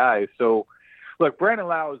 RBIs. So, look, Brandon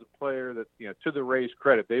Lau is a player that, to the Rays'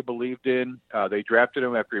 credit, they believed in. They drafted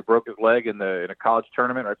him after he broke his leg in a college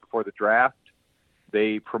tournament right before the draft.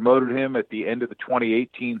 They promoted him at the end of the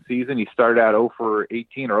 2018 season. He started out 0 for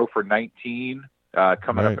 18 or 0 for 19.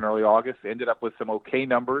 Coming up in early August, ended up with some okay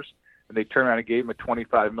numbers, and they turned around and gave him a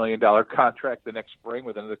 $25 million contract the next spring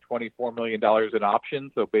with another $24 million in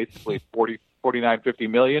options, so basically $49-50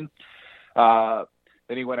 million.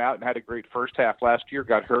 Then he went out and had a great first half last year,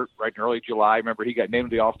 got hurt right in early July. Remember, he got named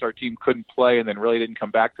to the All-Star team, couldn't play, and then really didn't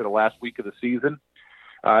come back to the last week of the season.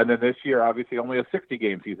 And then this year, obviously, only a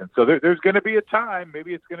 60-game season. So there's going to be a time,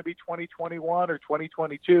 maybe it's going to be 2021 or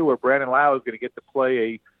 2022, where Brandon Lau is going to get to play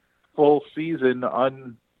a full season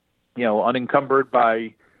unencumbered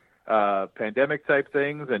by pandemic type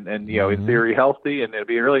things and in theory healthy, and it'll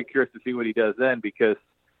be really curious to see what he does then, because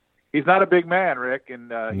he's not a big man, Rick, and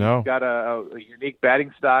he's got a unique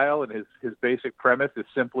batting style, and his basic premise is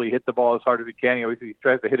simply hit the ball as hard as he can. He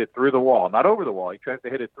tries to hit it through the wall, not over the wall. He tries to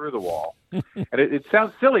hit it through the wall. And it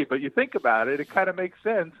sounds silly, but you think about it, it kind of makes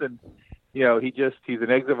sense. And he's an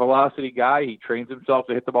exit velocity guy. He trains himself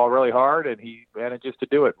to hit the ball really hard, and he manages to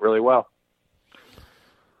do it really well.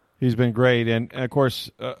 He's been great. And of course,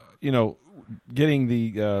 getting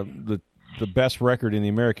the best record in the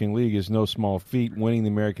American League is no small feat. Winning the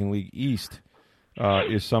American League East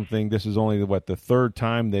is something. This is only the 3rd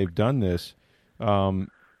time they've done this.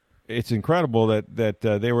 It's incredible that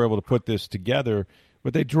they were able to put this together.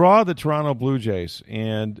 But they draw the Toronto Blue Jays,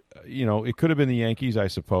 and it could have been the Yankees, I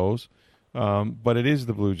suppose. But it is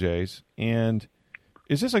the Blue Jays. And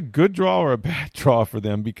is this a good draw or a bad draw for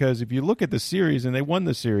them? Because if you look at the series, and they won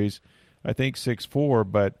the series, I think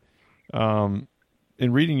 6-4, but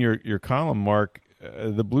in reading your column, Mark,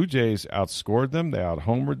 the Blue Jays outscored them. They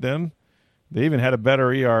out-homered them. They even had a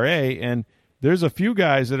better ERA, and there's a few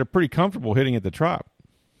guys that are pretty comfortable hitting at the Trop.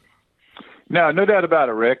 No doubt about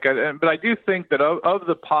it, Rick. But I do think that of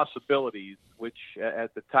the possibilities, which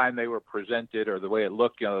at the time they were presented or the way it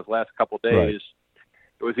looked, those last couple of days,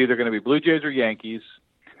 It was either going to be Blue Jays or Yankees,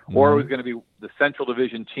 or it was going to be the Central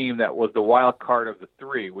Division team that was the wild card of the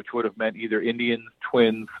three, which would have meant either Indians,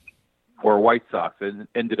 Twins, or White Sox, and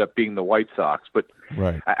ended up being the White Sox. But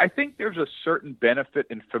right. I think there's a certain benefit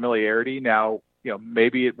in familiarity. Now,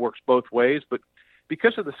 maybe it works both ways, but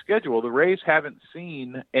because of the schedule, the Rays haven't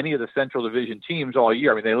seen any of the Central Division teams all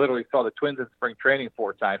year. I mean, they literally saw the Twins in spring training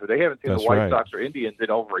 4 times, but they haven't seen That's the White right. Sox or Indians in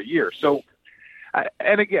over a year. So,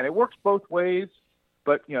 and again, it works both ways,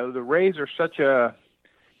 but, the Rays are such a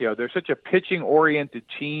pitching-oriented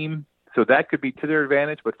team, so that could be to their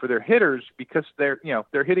advantage. But for their hitters, because their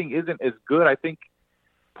hitting isn't as good, I think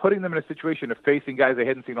putting them in a situation of facing guys they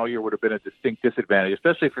hadn't seen all year would have been a distinct disadvantage,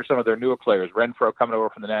 especially for some of their newer players. Renfroe coming over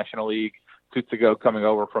from the National League, Tsutsugo coming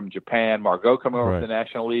over from Japan, Margot coming over from the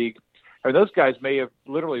National League. I mean, those guys may have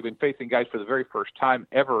literally been facing guys for the very first time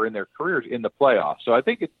ever in their careers in the playoffs. So I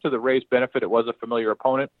think it's to the Rays' benefit. It was a familiar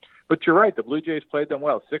opponent. But you're right, the Blue Jays played them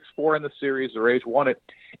well. 6-4 in the series. The Rays won it.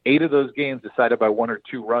 8 of those games decided by 1 or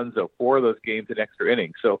 2 runs, though 4 of those games in extra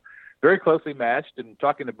innings. So very closely matched. And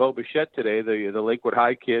talking to Bo Bichette today, the Lakewood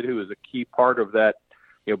High kid, who is a key part of that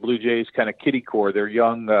Blue Jays kind of kiddie core, their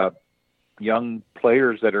young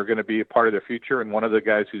players that are going to be a part of their future. And one of the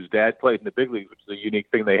guys whose dad played in the big leagues, which is a unique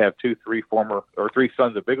thing. They have 3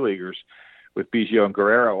 sons of big leaguers, with Biggio and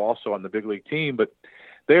Guerrero also on the big league team. But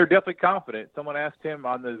they are definitely confident. Someone asked him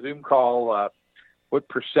on the Zoom call, what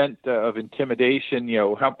percent of intimidation,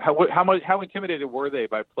 how intimidated were they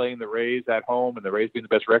by playing the Rays at home and the Rays being the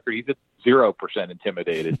best record? He's at 0%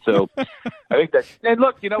 intimidated. So I think that, and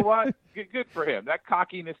look, you know what? Good for him. That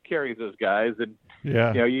cockiness carries those guys. And,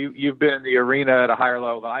 you've been in the arena at a higher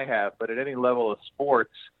level than I have, but at any level of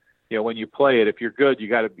sports, when you play it, if you're good,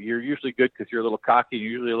 you're usually good because you're a little cocky.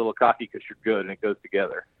 You're usually a little cocky because you're good, and it goes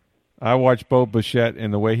together. I watch Bo Bichette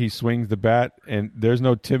and the way he swings the bat, and there's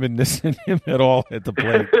no timidness in him at all at the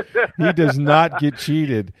plate. He does not get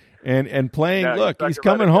cheated. And playing, No, look, he's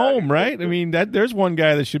coming home, right? I mean, there's one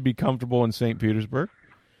guy that should be comfortable in St. Petersburg.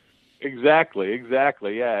 Exactly,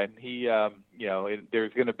 yeah. And he,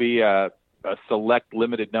 there's going to be a select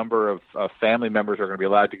limited number of family members are going to be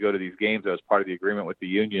allowed to go to these games as part of the agreement with the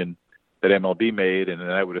union that MLB made, and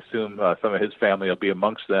I would assume some of his family will be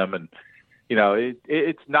amongst them. And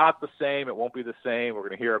it's not the same. It won't be the same. We're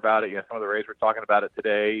going to hear about it. Some of the Rays were talking about it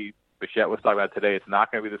today. Bichette was talking about it today. It's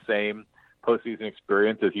not going to be the same postseason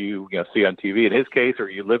experience as you see on TV in his case, or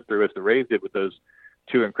you lived through as the Rays did with those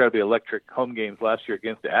 2 incredibly electric home games last year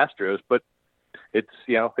against the Astros. But it's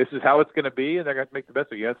this is how it's going to be, and they're going to make the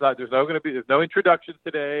best of it. It's not. There's no introductions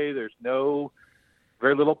today. There's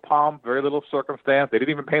very little pomp, very little circumstance. They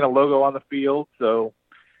didn't even paint a logo on the field, so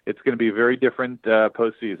it's going to be a very different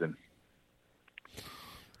postseason.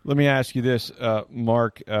 Let me ask you this,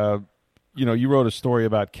 Mark. You wrote a story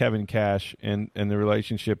about Kevin Cash and the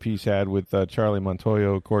relationship he's had with Charlie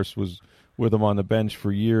Montoyo. Of course, was with him on the bench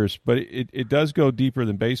for years, but it does go deeper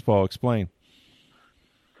than baseball. Explain.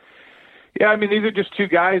 Yeah, I mean, these are just 2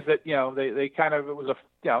 guys that they kind of, it was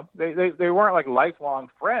they weren't like lifelong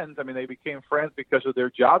friends. I mean, they became friends because of their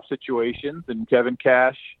job situations, and Kevin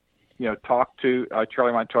Cash talked to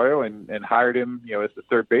Charlie Montoyo and hired him, as the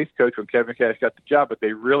third base coach when Kevin Cash got the job. But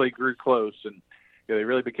they really grew close, and they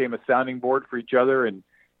really became a sounding board for each other. And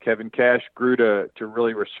Kevin Cash grew to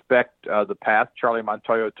really respect the path Charlie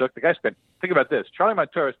Montoyo took. The guy think about this. Charlie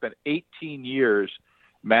Montoyo spent 18 years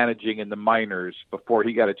managing in the minors before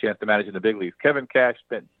he got a chance to manage in the big leagues. Kevin Cash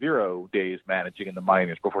spent 0 days managing in the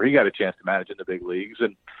minors before he got a chance to manage in the big leagues.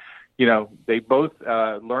 And they both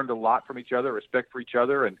learned a lot from each other, respect for each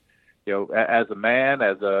other, and as a man,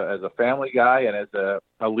 as a family guy, and as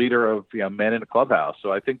a leader of men in the clubhouse.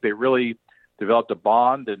 So I think they really developed a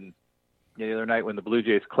bond. And the other night when the Blue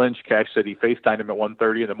Jays clinched, Cash said he FaceTimed him at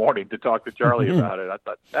 1:30 in the morning to talk to Charlie about it. I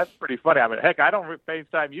thought that's pretty funny. I mean, heck, I don't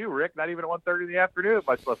FaceTime you, Rick, not even at 1:30 in the afternoon,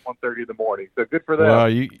 much less 1:30 in the morning. So good for them. Well,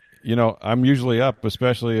 I'm usually up,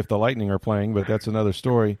 especially if the Lightning are playing, but that's another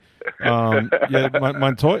story. Montoyo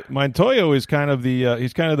is kind of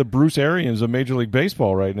he's kind of the Bruce Arians of Major League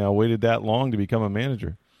Baseball right now. Waited that long to become a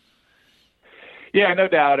manager. Yeah, no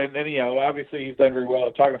doubt. And then obviously he's done very well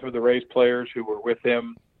at talking to the Rays players who were with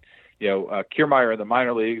him. Kiermaier in the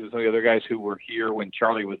minor leagues and some of the other guys who were here when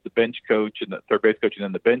Charlie was the bench coach and the third base coach and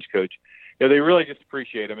then the bench coach. They really just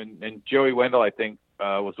appreciate him. And Joey Wendell, I think,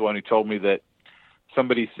 was the one who told me that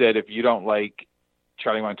somebody said, if you don't like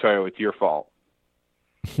Charlie Montoyo, it's your fault.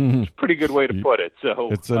 It's a pretty good way to put it. So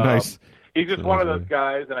it's a nice. He's just one of those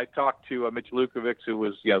guys. And I talked to Mitch Lukovic, who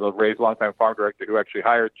was the Rays' longtime farm director, who actually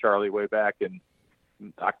hired Charlie way back in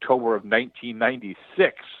October of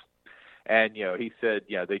 1996. And, he said,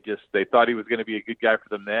 they thought he was going to be a good guy for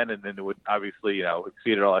them then. And then it would obviously,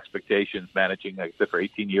 exceeded all expectations, managing, like I said, for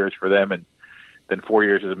 18 years for them. And then 4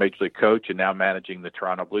 years as a major league coach, and now managing the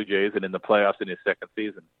Toronto Blue Jays and in the playoffs in his second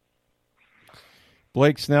season.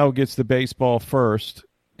 Blake Snell gets the baseball first.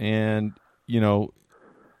 And,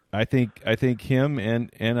 I think him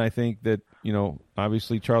and I think that,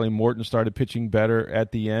 obviously Charlie Morton started pitching better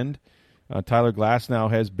at the end. Tyler Glasnow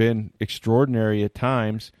has been extraordinary at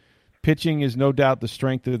times. Pitching is no doubt the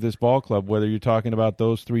strength of this ball club, whether you're talking about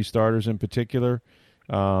those three starters in particular.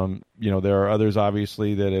 There are others,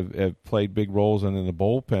 obviously, that have played big roles in the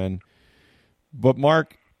bullpen. But,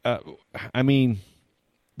 Mark, the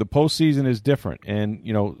postseason is different. And,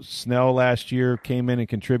 Snell last year came in and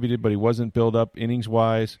contributed, but he wasn't built up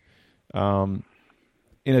innings-wise. In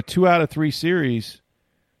a 2 out of 3 series,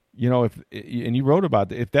 and you wrote about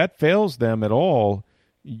that, if that fails them at all,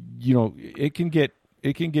 it can get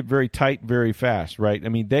very tight very fast, right? I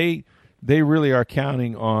mean, they really are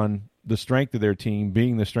counting on the strength of their team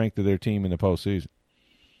being the strength of their team in the postseason.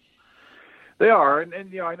 They are, and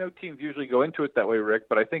I know teams usually go into it that way, Rick,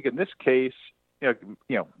 but I think in this case,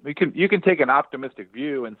 you can take an optimistic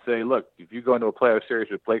view and say, look, if you go into a playoff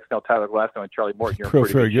series with Blake Snell, Tyler Glasnow, and Charlie Morton, you're in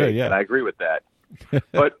pretty good shape, and I agree with that.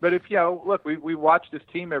 but if look, we watched this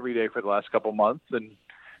team every day for the last couple months, and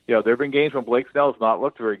there have been games when Blake Snell has not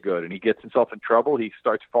looked very good, and he gets himself in trouble. He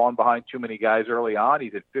starts falling behind too many guys early on.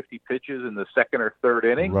 He's at 50 pitches in the second or third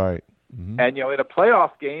inning. Right. Mm-hmm. And, in a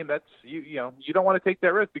playoff game, that's you don't want to take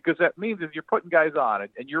that risk, because that means if you're putting guys on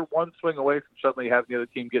and you're one swing away from suddenly having the other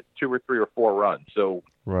team get 2 or 3 or 4 runs. So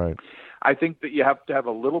right. I think that you have to have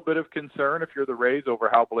a little bit of concern if you're the Rays over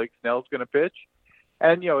how Blake Snell's going to pitch.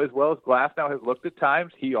 And, as well as Glasnow has looked at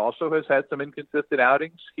times, he also has had some inconsistent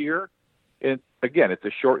outings here. And again, it's a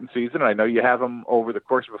shortened season. I know you have them over the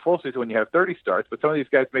course of a full season when you have 30 starts, but some of these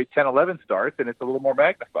guys made 10, 11 starts, and it's a little more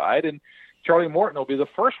magnified. And Charlie Morton will be the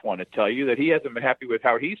first one to tell you that he hasn't been happy with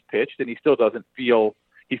how he's pitched, and he still doesn't feel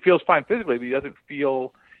 – he feels fine physically, but he doesn't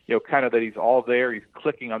feel, kind of that he's all there. He's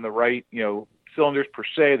clicking on the right, cylinders per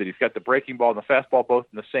se, that he's got the breaking ball and the fastball both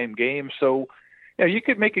in the same game. So, you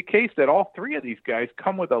could make a case that all three of these guys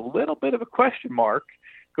come with a little bit of a question mark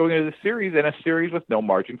going into the series, and a series with no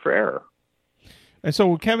margin for error. And so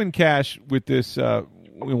with Kevin Cash, with this,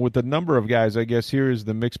 with the number of guys, I guess here is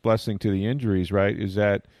the mixed blessing to the injuries, right, is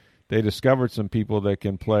that they discovered some people that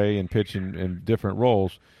can play and pitch in different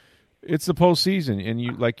roles. It's the postseason, and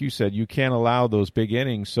you, like you said, you can't allow those big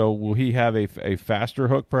innings. So will he have a faster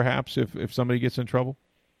hook, perhaps, if somebody gets in trouble?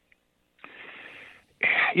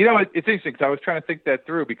 It's interesting because I was trying to think that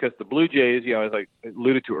through, because the Blue Jays, as I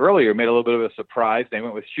alluded to earlier, made a little bit of a surprise. They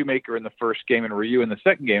went with Shoemaker in the first game and Ryu in the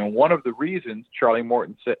second game. And one of the reasons Charlie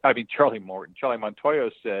Montoyo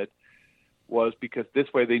said was because this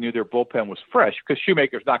way they knew their bullpen was fresh, because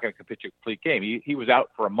Shoemaker's not going to pitch a complete game. He was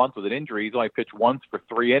out for a month with an injury. He's only pitched once for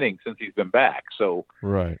 3 innings since he's been back. So,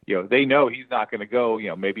 right. They know he's not going to go,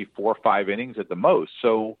 maybe 4 or 5 innings at the most.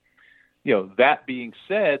 So, that being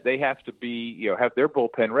said, they have to be, have their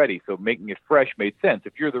bullpen ready. So making it fresh made sense.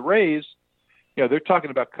 If you're the Rays, they're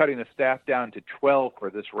talking about cutting the staff down to 12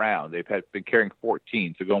 for this round. They've been carrying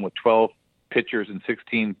 14, so going with 12 pitchers and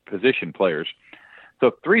 16 position players.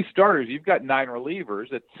 So 3 starters, you've got 9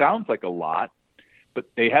 relievers. It sounds like a lot, but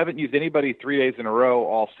they haven't used anybody 3 days in a row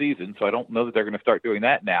all season, so I don't know that they're going to start doing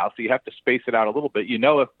that now. So you have to space it out a little bit.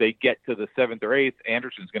 If they get to the 7th or 8th,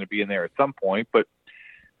 Anderson's going to be in there at some point, but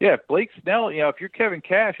yeah, if Blake Snell, if you're Kevin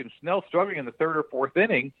Cash and Snell's struggling in the 3rd or 4th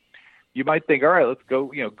inning, you might think, all right, let's go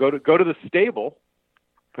to the stable.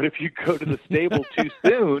 But if you go to the stable too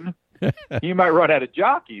soon, you might run out of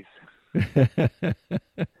jockeys.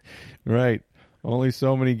 Right. Only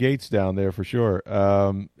so many gates down there for sure.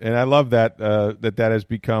 And I love that that has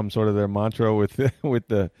become sort of their mantra with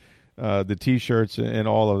the T-shirts and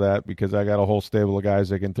all of that, because I got a whole stable of guys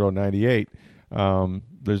that can throw 98.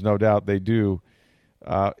 There's no doubt they do.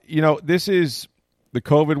 This is the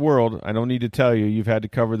COVID world. I don't need to tell you. You've had to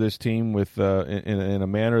cover this team with in a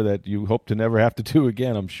manner that you hope to never have to do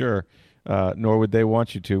again, I'm sure, nor would they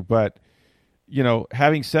want you to. But,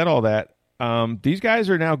 having said all that, these guys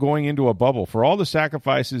are now going into a bubble. For all the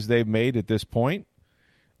sacrifices they've made at this point,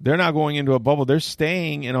 they're not going into a bubble. They're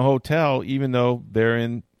staying in a hotel, even though they're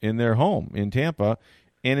in their home in Tampa.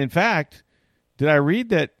 And, in fact, did I read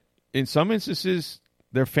that in some instances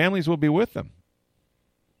their families will be with them?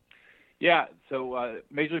 Yeah, so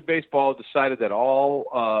Major League Baseball decided that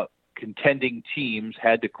all contending teams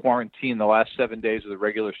had to quarantine the last 7 days of the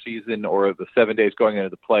regular season, or the 7 days going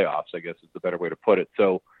into the playoffs, I guess is the better way to put it.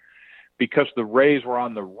 So because the Rays were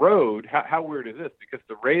on the road. How weird is this? Because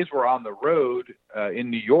the Rays were on the road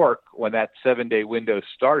in New York when that 7-day window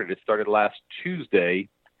started. It started last Tuesday,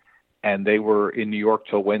 and they were in New York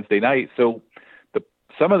till Wednesday night. So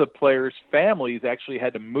some of the players' families actually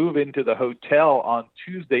had to move into the hotel on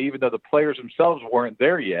Tuesday, even though the players themselves weren't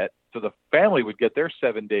there yet. So the family would get their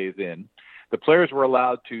 7 days in. The players were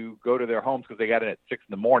allowed to go to their homes because they got in at 6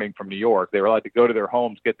 a.m. from New York. They were allowed to go to their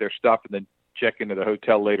homes, get their stuff, and then check into the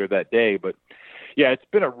hotel later that day. But yeah, it's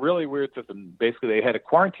been a really weird system. Basically, they had a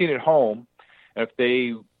quarantine at home, and if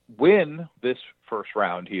they win this first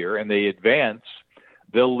round here and they advance,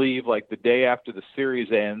 they'll leave like the day after the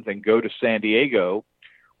series ends and go to San Diego,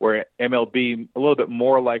 where MLB, a little bit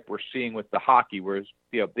more like we're seeing with the hockey, whereas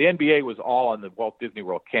the NBA was all on the Walt Disney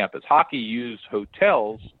World campus. Hockey used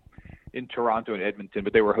hotels in Toronto and Edmonton,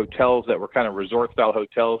 but they were hotels that were kind of resort-style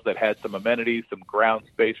hotels that had some amenities, some ground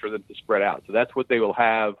space for them to spread out. So that's what they will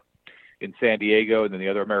have in San Diego, and then the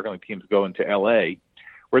other American League teams go into L.A.,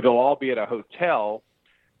 where they'll all be at a hotel,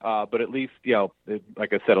 but at least,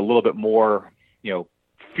 like I said, a little bit more,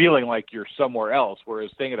 feeling like you're somewhere else,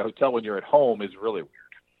 whereas staying at a hotel when you're at home is really weird.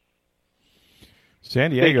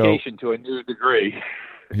 San Diego. Vacation to a new degree.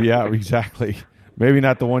 Yeah, exactly. Maybe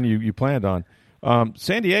not the one you planned on.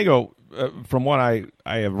 San Diego, from what I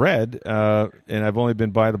have read, and I've only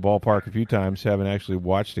been by the ballpark a few times, haven't actually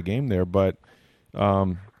watched a game there, but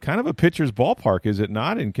kind of a pitcher's ballpark, is it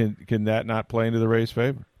not? And can that not play into the Rays'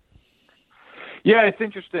 favor? Yeah, it's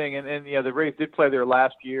interesting. And the Rays did play there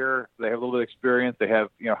last year. They have a little bit of experience. They have,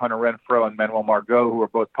 Hunter Renfroe and Manuel Margot, who were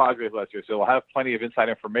both Padres last year. So they'll have plenty of inside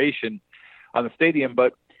information on the stadium.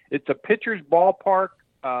 But it's a pitcher's ballpark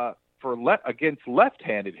against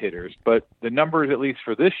left-handed hitters. But the numbers, at least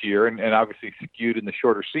for this year, and obviously skewed in the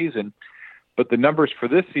shorter season, but the numbers for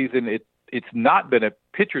this season, it's not been a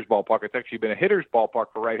pitcher's ballpark. It's actually been a hitter's ballpark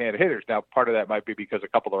for right-handed hitters. Now, part of that might be because a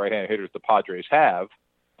couple of right-handed hitters the Padres have,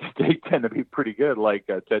 they tend to be pretty good, like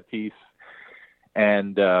Tatis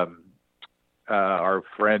and our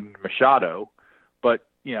friend Machado. But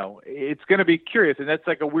it's going to be curious, and that's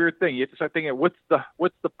like a weird thing. You have to start thinking, what's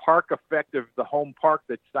the park effect of the home park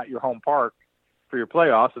that's not your home park for your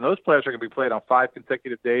playoffs? And those playoffs are going to be played on 5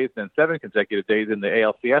 consecutive days and 7 consecutive days in the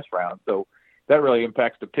ALCS round. So that really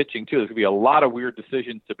impacts the pitching too. There's going to be a lot of weird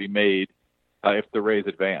decisions to be made if the Rays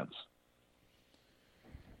advance.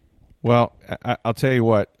 Well, I'll tell you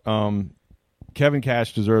what, Kevin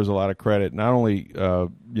Cash deserves a lot of credit. Not only,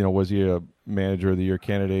 was he a Manager of the Year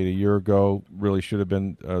candidate a year ago, really should have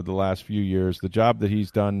been the last few years. The job that he's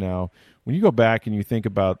done now, when you go back and you think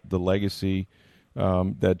about the legacy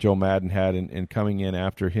that Joe Maddon had and coming in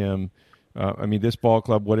after him, this ball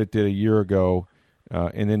club, what it did a year ago,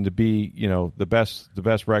 and then to be, the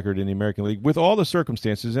best record in the American League with all the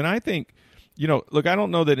circumstances. And I think, look, I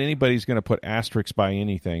don't know that anybody's going to put asterisks by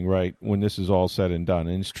anything, right, when this is all said and done.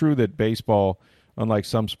 And it's true that baseball, unlike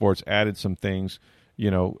some sports, added some things,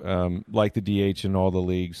 like the DH in all the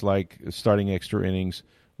leagues, like starting extra innings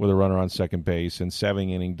with a runner on second base and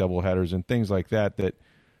 7-inning doubleheaders and things like that,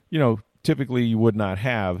 typically you would not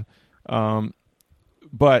have.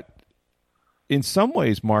 But in some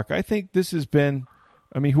ways, Mark, I think this has been,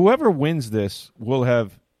 whoever wins this would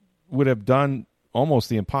have done almost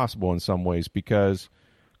the impossible in some ways, because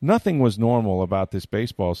nothing was normal about this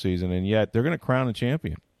baseball season, and yet they're going to crown a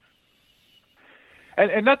champion.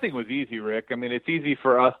 And nothing was easy, Rick. It's easy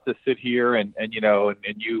for us to sit here and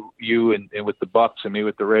you and with the Bucks and me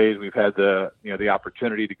with the Rays, we've had the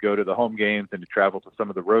opportunity to go to the home games and to travel to some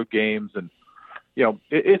of the road games. And,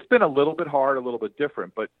 it's been a little bit hard, a little bit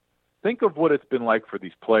different, but think of what it's been like for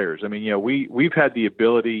these players. We've had the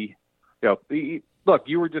ability, look,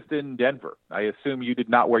 you were just in Denver. I assume you did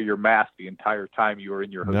not wear your mask the entire time you were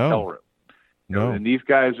in your hotel room. No. And these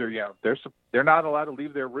guys are, they're not allowed to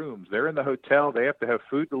leave their rooms. They're in the hotel. They have to have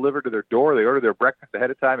food delivered to their door. They order their breakfast ahead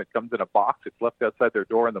of time. It comes in a box. It's left outside their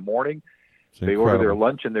door in the morning. They order their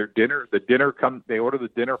lunch and their dinner. They order the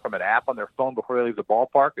dinner from an app on their phone before they leave the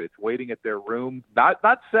ballpark. It's waiting at their room. Not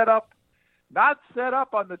set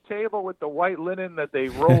up on the table with the white linen that they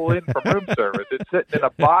roll in from room service. It's sitting in a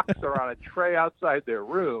box or on a tray outside their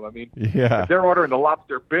room. If they're ordering the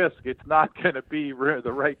lobster bisque, it's not going to be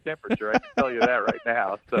the right temperature. I can tell you that right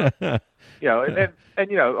now. So,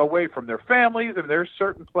 and away from their families. There's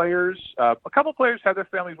certain players, a couple players have their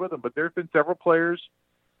families with them, but there's been several players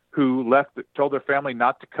who told their family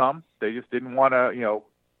not to come. They just didn't want to,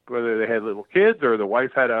 whether they had little kids or their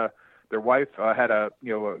wife had a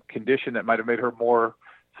condition that might have made her more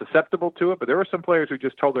susceptible to it. But there were some players who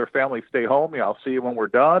just told their family, stay home. I'll see you when we're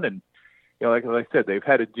done. And, like I said, they've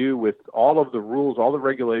had to do with all of the rules, all the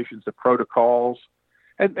regulations, the protocols.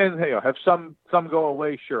 and have some go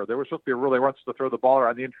away. Sure, there was supposed to be a rule they weren't supposed to throw the ball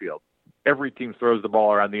around the infield. Every team throws the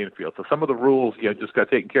ball around the infield, so some of the rules just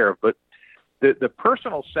got taken care of. But the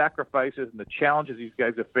personal sacrifices and the challenges these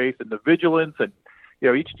guys have faced, and the vigilance, and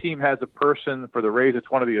each team has a person. For the Rays,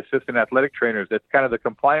 it's one of the assistant athletic trainers that's kind of the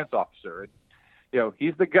compliance officer. And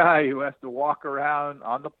he's the guy who has to walk around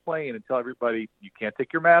on the plane and tell everybody, you can't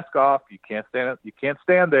take your mask off, you can't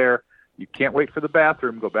stand there. You can't wait for the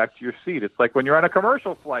bathroom, go back to your seat. It's like when you're on a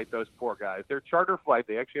commercial flight, those poor guys, they're charter flight,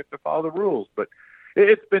 they actually have to follow the rules. But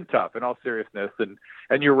it's been tough in all seriousness.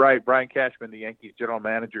 And you're right, Brian Cashman, the Yankees general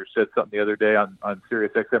manager, said something the other day on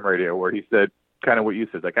Sirius XM radio where he said kind of what you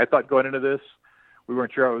said. Like, I thought going into this, we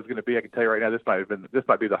weren't sure how it was going to be. I can tell you right now, this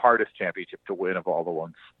might be the hardest championship to win of all the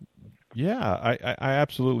ones. Yeah, I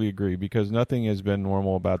absolutely agree, because nothing has been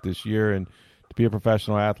normal about this year. And to be a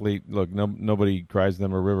professional athlete, look, nobody cries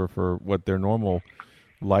them a river for what their normal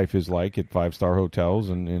life is like at 5-star hotels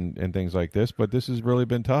and things like this. But this has really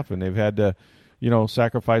been tough, and they've had to,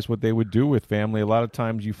 sacrifice what they would do with family. A lot of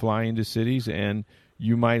times you fly into cities and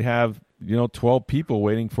you might have, 12 people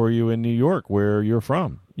waiting for you in New York where you're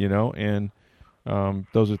from, and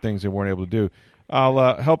those are things they weren't able to do.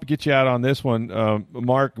 I'll help get you out on this one.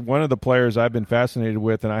 Mark, one of the players I've been fascinated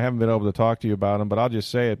with, and I haven't been able to talk to you about him, but I'll just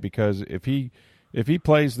say it because if he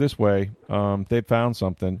plays this way, they've found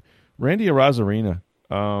something. Randy Arozarena,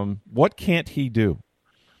 what can't he do?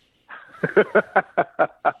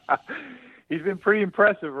 He's been pretty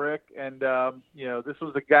impressive, Rick. And, this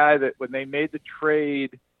was a guy that when they made the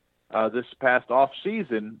trade this past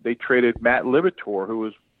offseason, they traded Matt Liberatore, who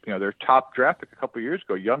was their top draft pick a couple of years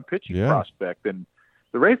ago, young pitching prospect. And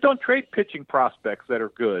the Rays don't trade pitching prospects that are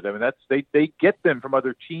good. I mean, they get them from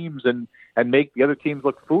other teams and make the other teams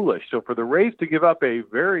look foolish. So for the Rays to give up a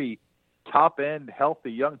very top-end,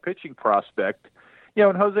 healthy, young pitching prospect,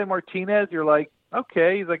 and Jose Martinez, you're like,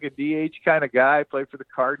 okay, he's like a DH kind of guy, played for the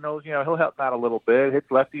Cardinals. He'll help out a little bit, hits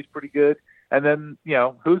lefties pretty good. And then,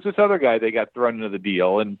 who's this other guy they got thrown into the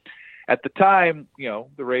deal? And at the time,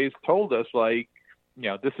 the Rays told us, like,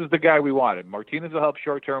 this is the guy we wanted. Martinez will help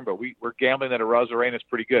short term, but we're gambling that Arozarena is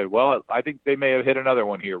pretty good. Well, I think they may have hit another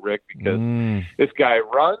one here, Rick, because this guy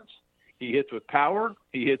runs, he hits with power,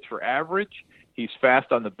 he hits for average, he's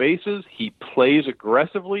fast on the bases, he plays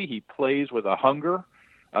aggressively, he plays with a hunger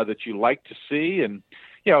that you like to see. And,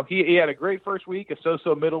 he had a great first week, a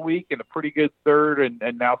so-so middle week, and a pretty good third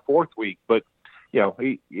and now fourth week. But,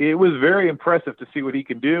 it was very impressive to see what he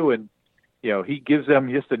can do. And, he gives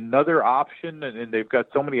them just another option, and they've got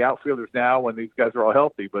so many outfielders now when these guys are all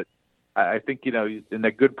healthy. But I think, in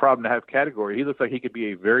that good problem to have category, he looks like he could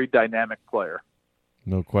be a very dynamic player.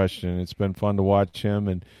 No question. It's been fun to watch him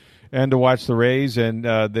and to watch the Rays, and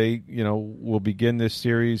they, will begin this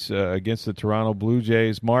series against the Toronto Blue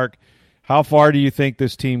Jays. Mark, how far do you think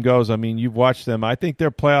this team goes? I mean, you've watched them. I think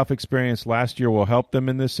their playoff experience last year will help them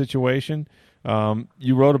in this situation.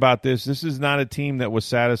 You wrote about this. This is not a team that was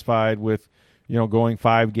satisfied with, going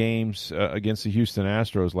 5 games against the Houston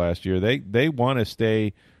Astros last year. They want to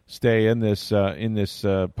stay in this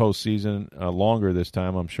postseason longer this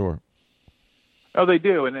time, I'm sure. Oh, they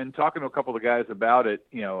do. And then talking to a couple of guys about it,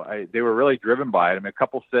 they were really driven by it. I mean, a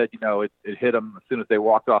couple said, it hit them as soon as they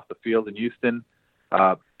walked off the field in Houston.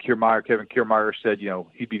 Kevin Kiermaier said,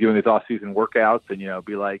 he'd be doing his off-season workouts and,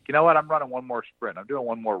 be like, you know what, I'm running one more sprint. I'm doing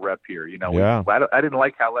one more rep here. Yeah. I didn't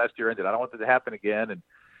like how last year ended. I don't want it to happen again. And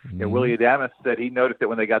Willie Adames said he noticed it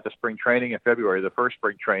when they got to spring training in February, the first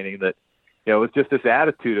spring training, that, it was just this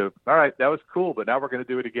attitude of, all right, that was cool, but now we're going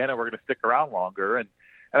to do it again and we're going to stick around longer. And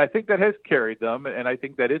I think that has carried them, and I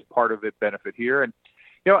think that is part of the benefit here. And,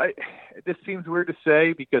 this seems weird to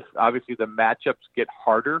say because obviously the matchups get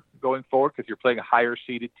harder going forward because you're playing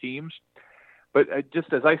higher-seeded teams. But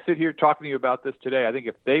just as I sit here talking to you about this today, I think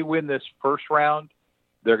if they win this first round,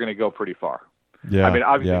 they're going to go pretty far. Yeah, I mean,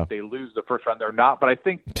 obviously, if they lose the first round, they're not. But I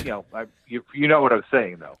think, you know what I'm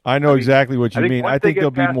saying, though. I know exactly what you mean. I think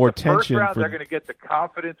there'll be more tension. First round, they're going to get the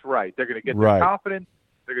confidence right. They're going to get the confidence.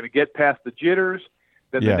 They're going to get past the jitters.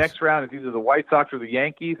 Then the next round is either the White Sox or the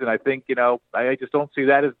Yankees. And I think, I just don't see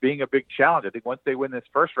that as being a big challenge. I think once they win this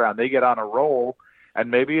first round, they get on a roll.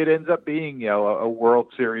 And maybe it ends up being, a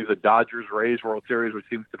World Series, a Dodgers-Rays World Series, which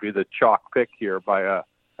seems to be the chalk pick here by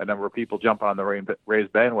a number of people jumping on the Rays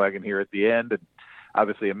bandwagon here at the end. And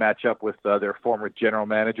obviously a matchup with their former general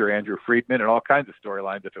manager, Andrew Friedman, and all kinds of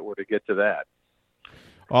storylines if it were to get to that.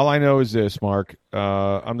 All I know is this, Mark.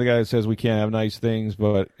 I'm the guy that says we can't have nice things,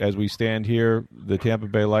 but as we stand here, the Tampa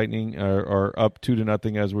Bay Lightning are up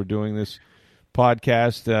 2-0 as we're doing this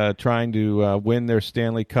podcast, trying to win their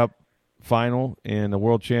Stanley Cup final and the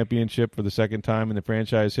World Championship for the second time in the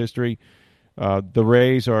franchise history. The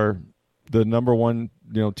Rays are the number one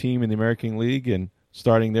team in the American League and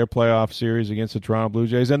starting their playoff series against the Toronto Blue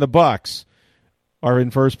Jays. And the Bucks are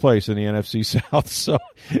in first place in the NFC South. So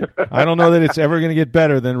I don't know that it's ever going to get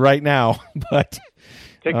better than right now, but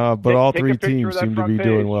all three teams seem to be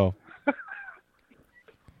doing well.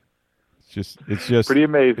 It's just pretty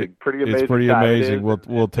amazing. It's pretty amazing.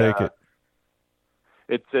 We'll take it.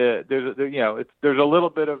 There's a little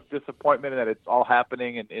bit of disappointment in that it's all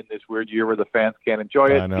happening in this weird year where the fans can't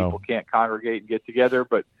enjoy it. People can't congregate and get together.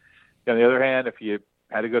 But on the other hand, if you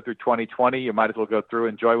had to go through 2020, you might as well go through,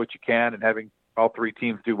 enjoy what you can, and having all three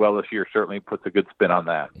teams do well this year certainly puts a good spin on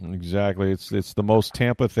that. Exactly. It's the most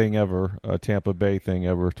Tampa thing ever, Tampa Bay thing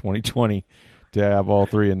ever, 2020, to have all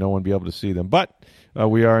three and no one be able to see them. But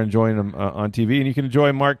we are enjoying them on TV. And you can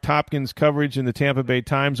enjoy Mark Topkin's coverage in the Tampa Bay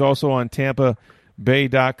Times, also on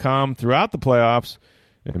TampaBay.com throughout the playoffs,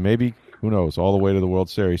 and maybe, who knows, all the way to the World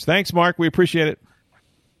Series. Thanks, Mark. We appreciate it.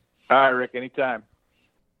 All right, Rick, anytime.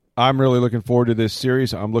 I'm really looking forward to this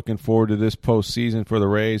series. I'm looking forward to this postseason for the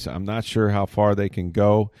Rays. I'm not sure how far they can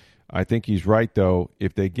go. I think he's right, though.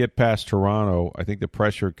 If they get past Toronto, I think the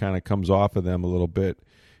pressure kind of comes off of them a little bit,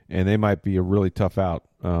 and they might be a really tough out.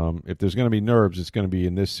 If there's going to be nerves, it's going to be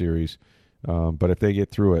in this series. But if they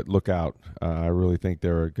get through it, look out. I really think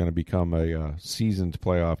they're going to become a seasoned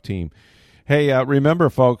playoff team. Hey, remember,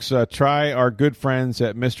 folks, try our good friends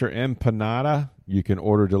at Mr. Empanada. You can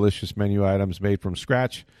order delicious menu items made from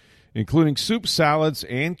scratch, including soup, salads,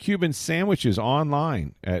 and Cuban sandwiches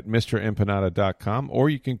online at MrEmpanada.com, or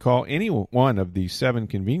you can call any one of the 7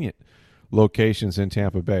 convenient locations in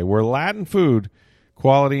Tampa Bay. Where Latin food,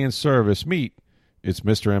 quality, and service meet, it's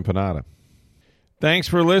Mr. Empanada. Thanks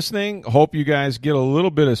for listening. Hope you guys get a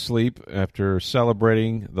little bit of sleep after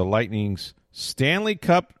celebrating the Lightning's Stanley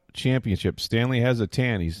Cup championship. Stanley has a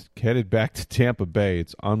tan. He's headed back to Tampa Bay.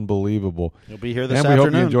 It's unbelievable. He'll be here this afternoon.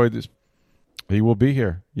 afternoon. We hope you enjoyed this. He will be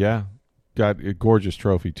here. Yeah. Got a gorgeous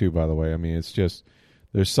trophy, too, by the way. I mean, it's just,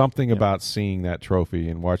 there's something about seeing that trophy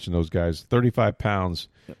and watching those guys. 35 pounds,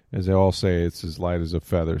 as they all say, it's as light as a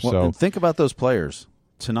feather. Well, so and think about those players.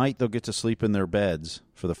 Tonight they'll get to sleep in their beds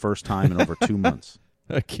for the first time in over 2 months.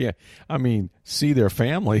 See their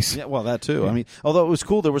families. Yeah, well, that too. Yeah. I mean, although it was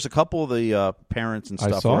cool, there was a couple of the parents and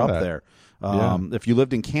stuff were up there. If you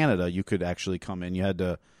lived in Canada, you could actually come in. You had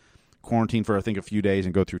to quarantine for, I think, a few days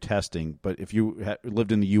and go through testing. But if you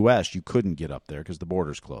lived in the U.S., you couldn't get up there because the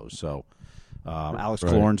border's closed. So Alex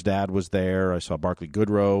Killorn's dad was there. I saw Barclay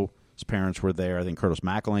Goodrow's parents were there. I think Curtis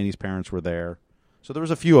McElhaney's parents were there. So there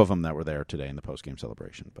was a few of them that were there today in the post-game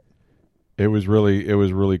celebration. But it was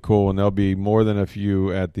really cool, and there'll be more than a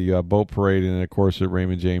few at the boat parade and, of course, at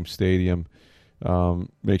Raymond James Stadium.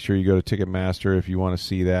 Make sure you go to Ticketmaster if you want to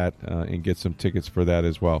see that and get some tickets for that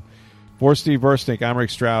as well. For Steve Versnick, I'm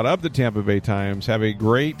Rick Stroud of the Tampa Bay Times. Have a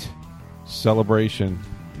great celebration.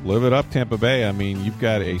 Live it up, Tampa Bay. I mean, you've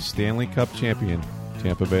got a Stanley Cup champion,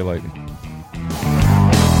 Tampa Bay Lightning.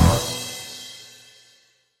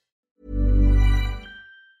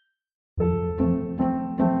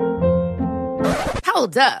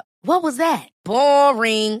 Hold up. What was that?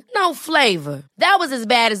 Boring. No flavor. That was as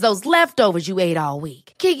bad as those leftovers you ate all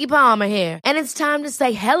week. Keke Palmer here, and it's time to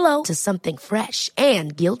say hello to something fresh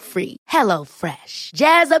and guilt-free. HelloFresh.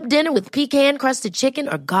 Jazz up dinner with pecan-crusted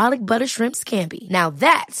chicken or garlic butter shrimp scampi. Now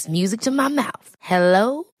that's music to my mouth.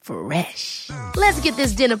 HelloFresh. Let's get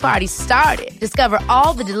this dinner party started. Discover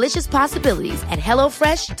all the delicious possibilities at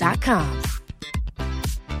HelloFresh.com.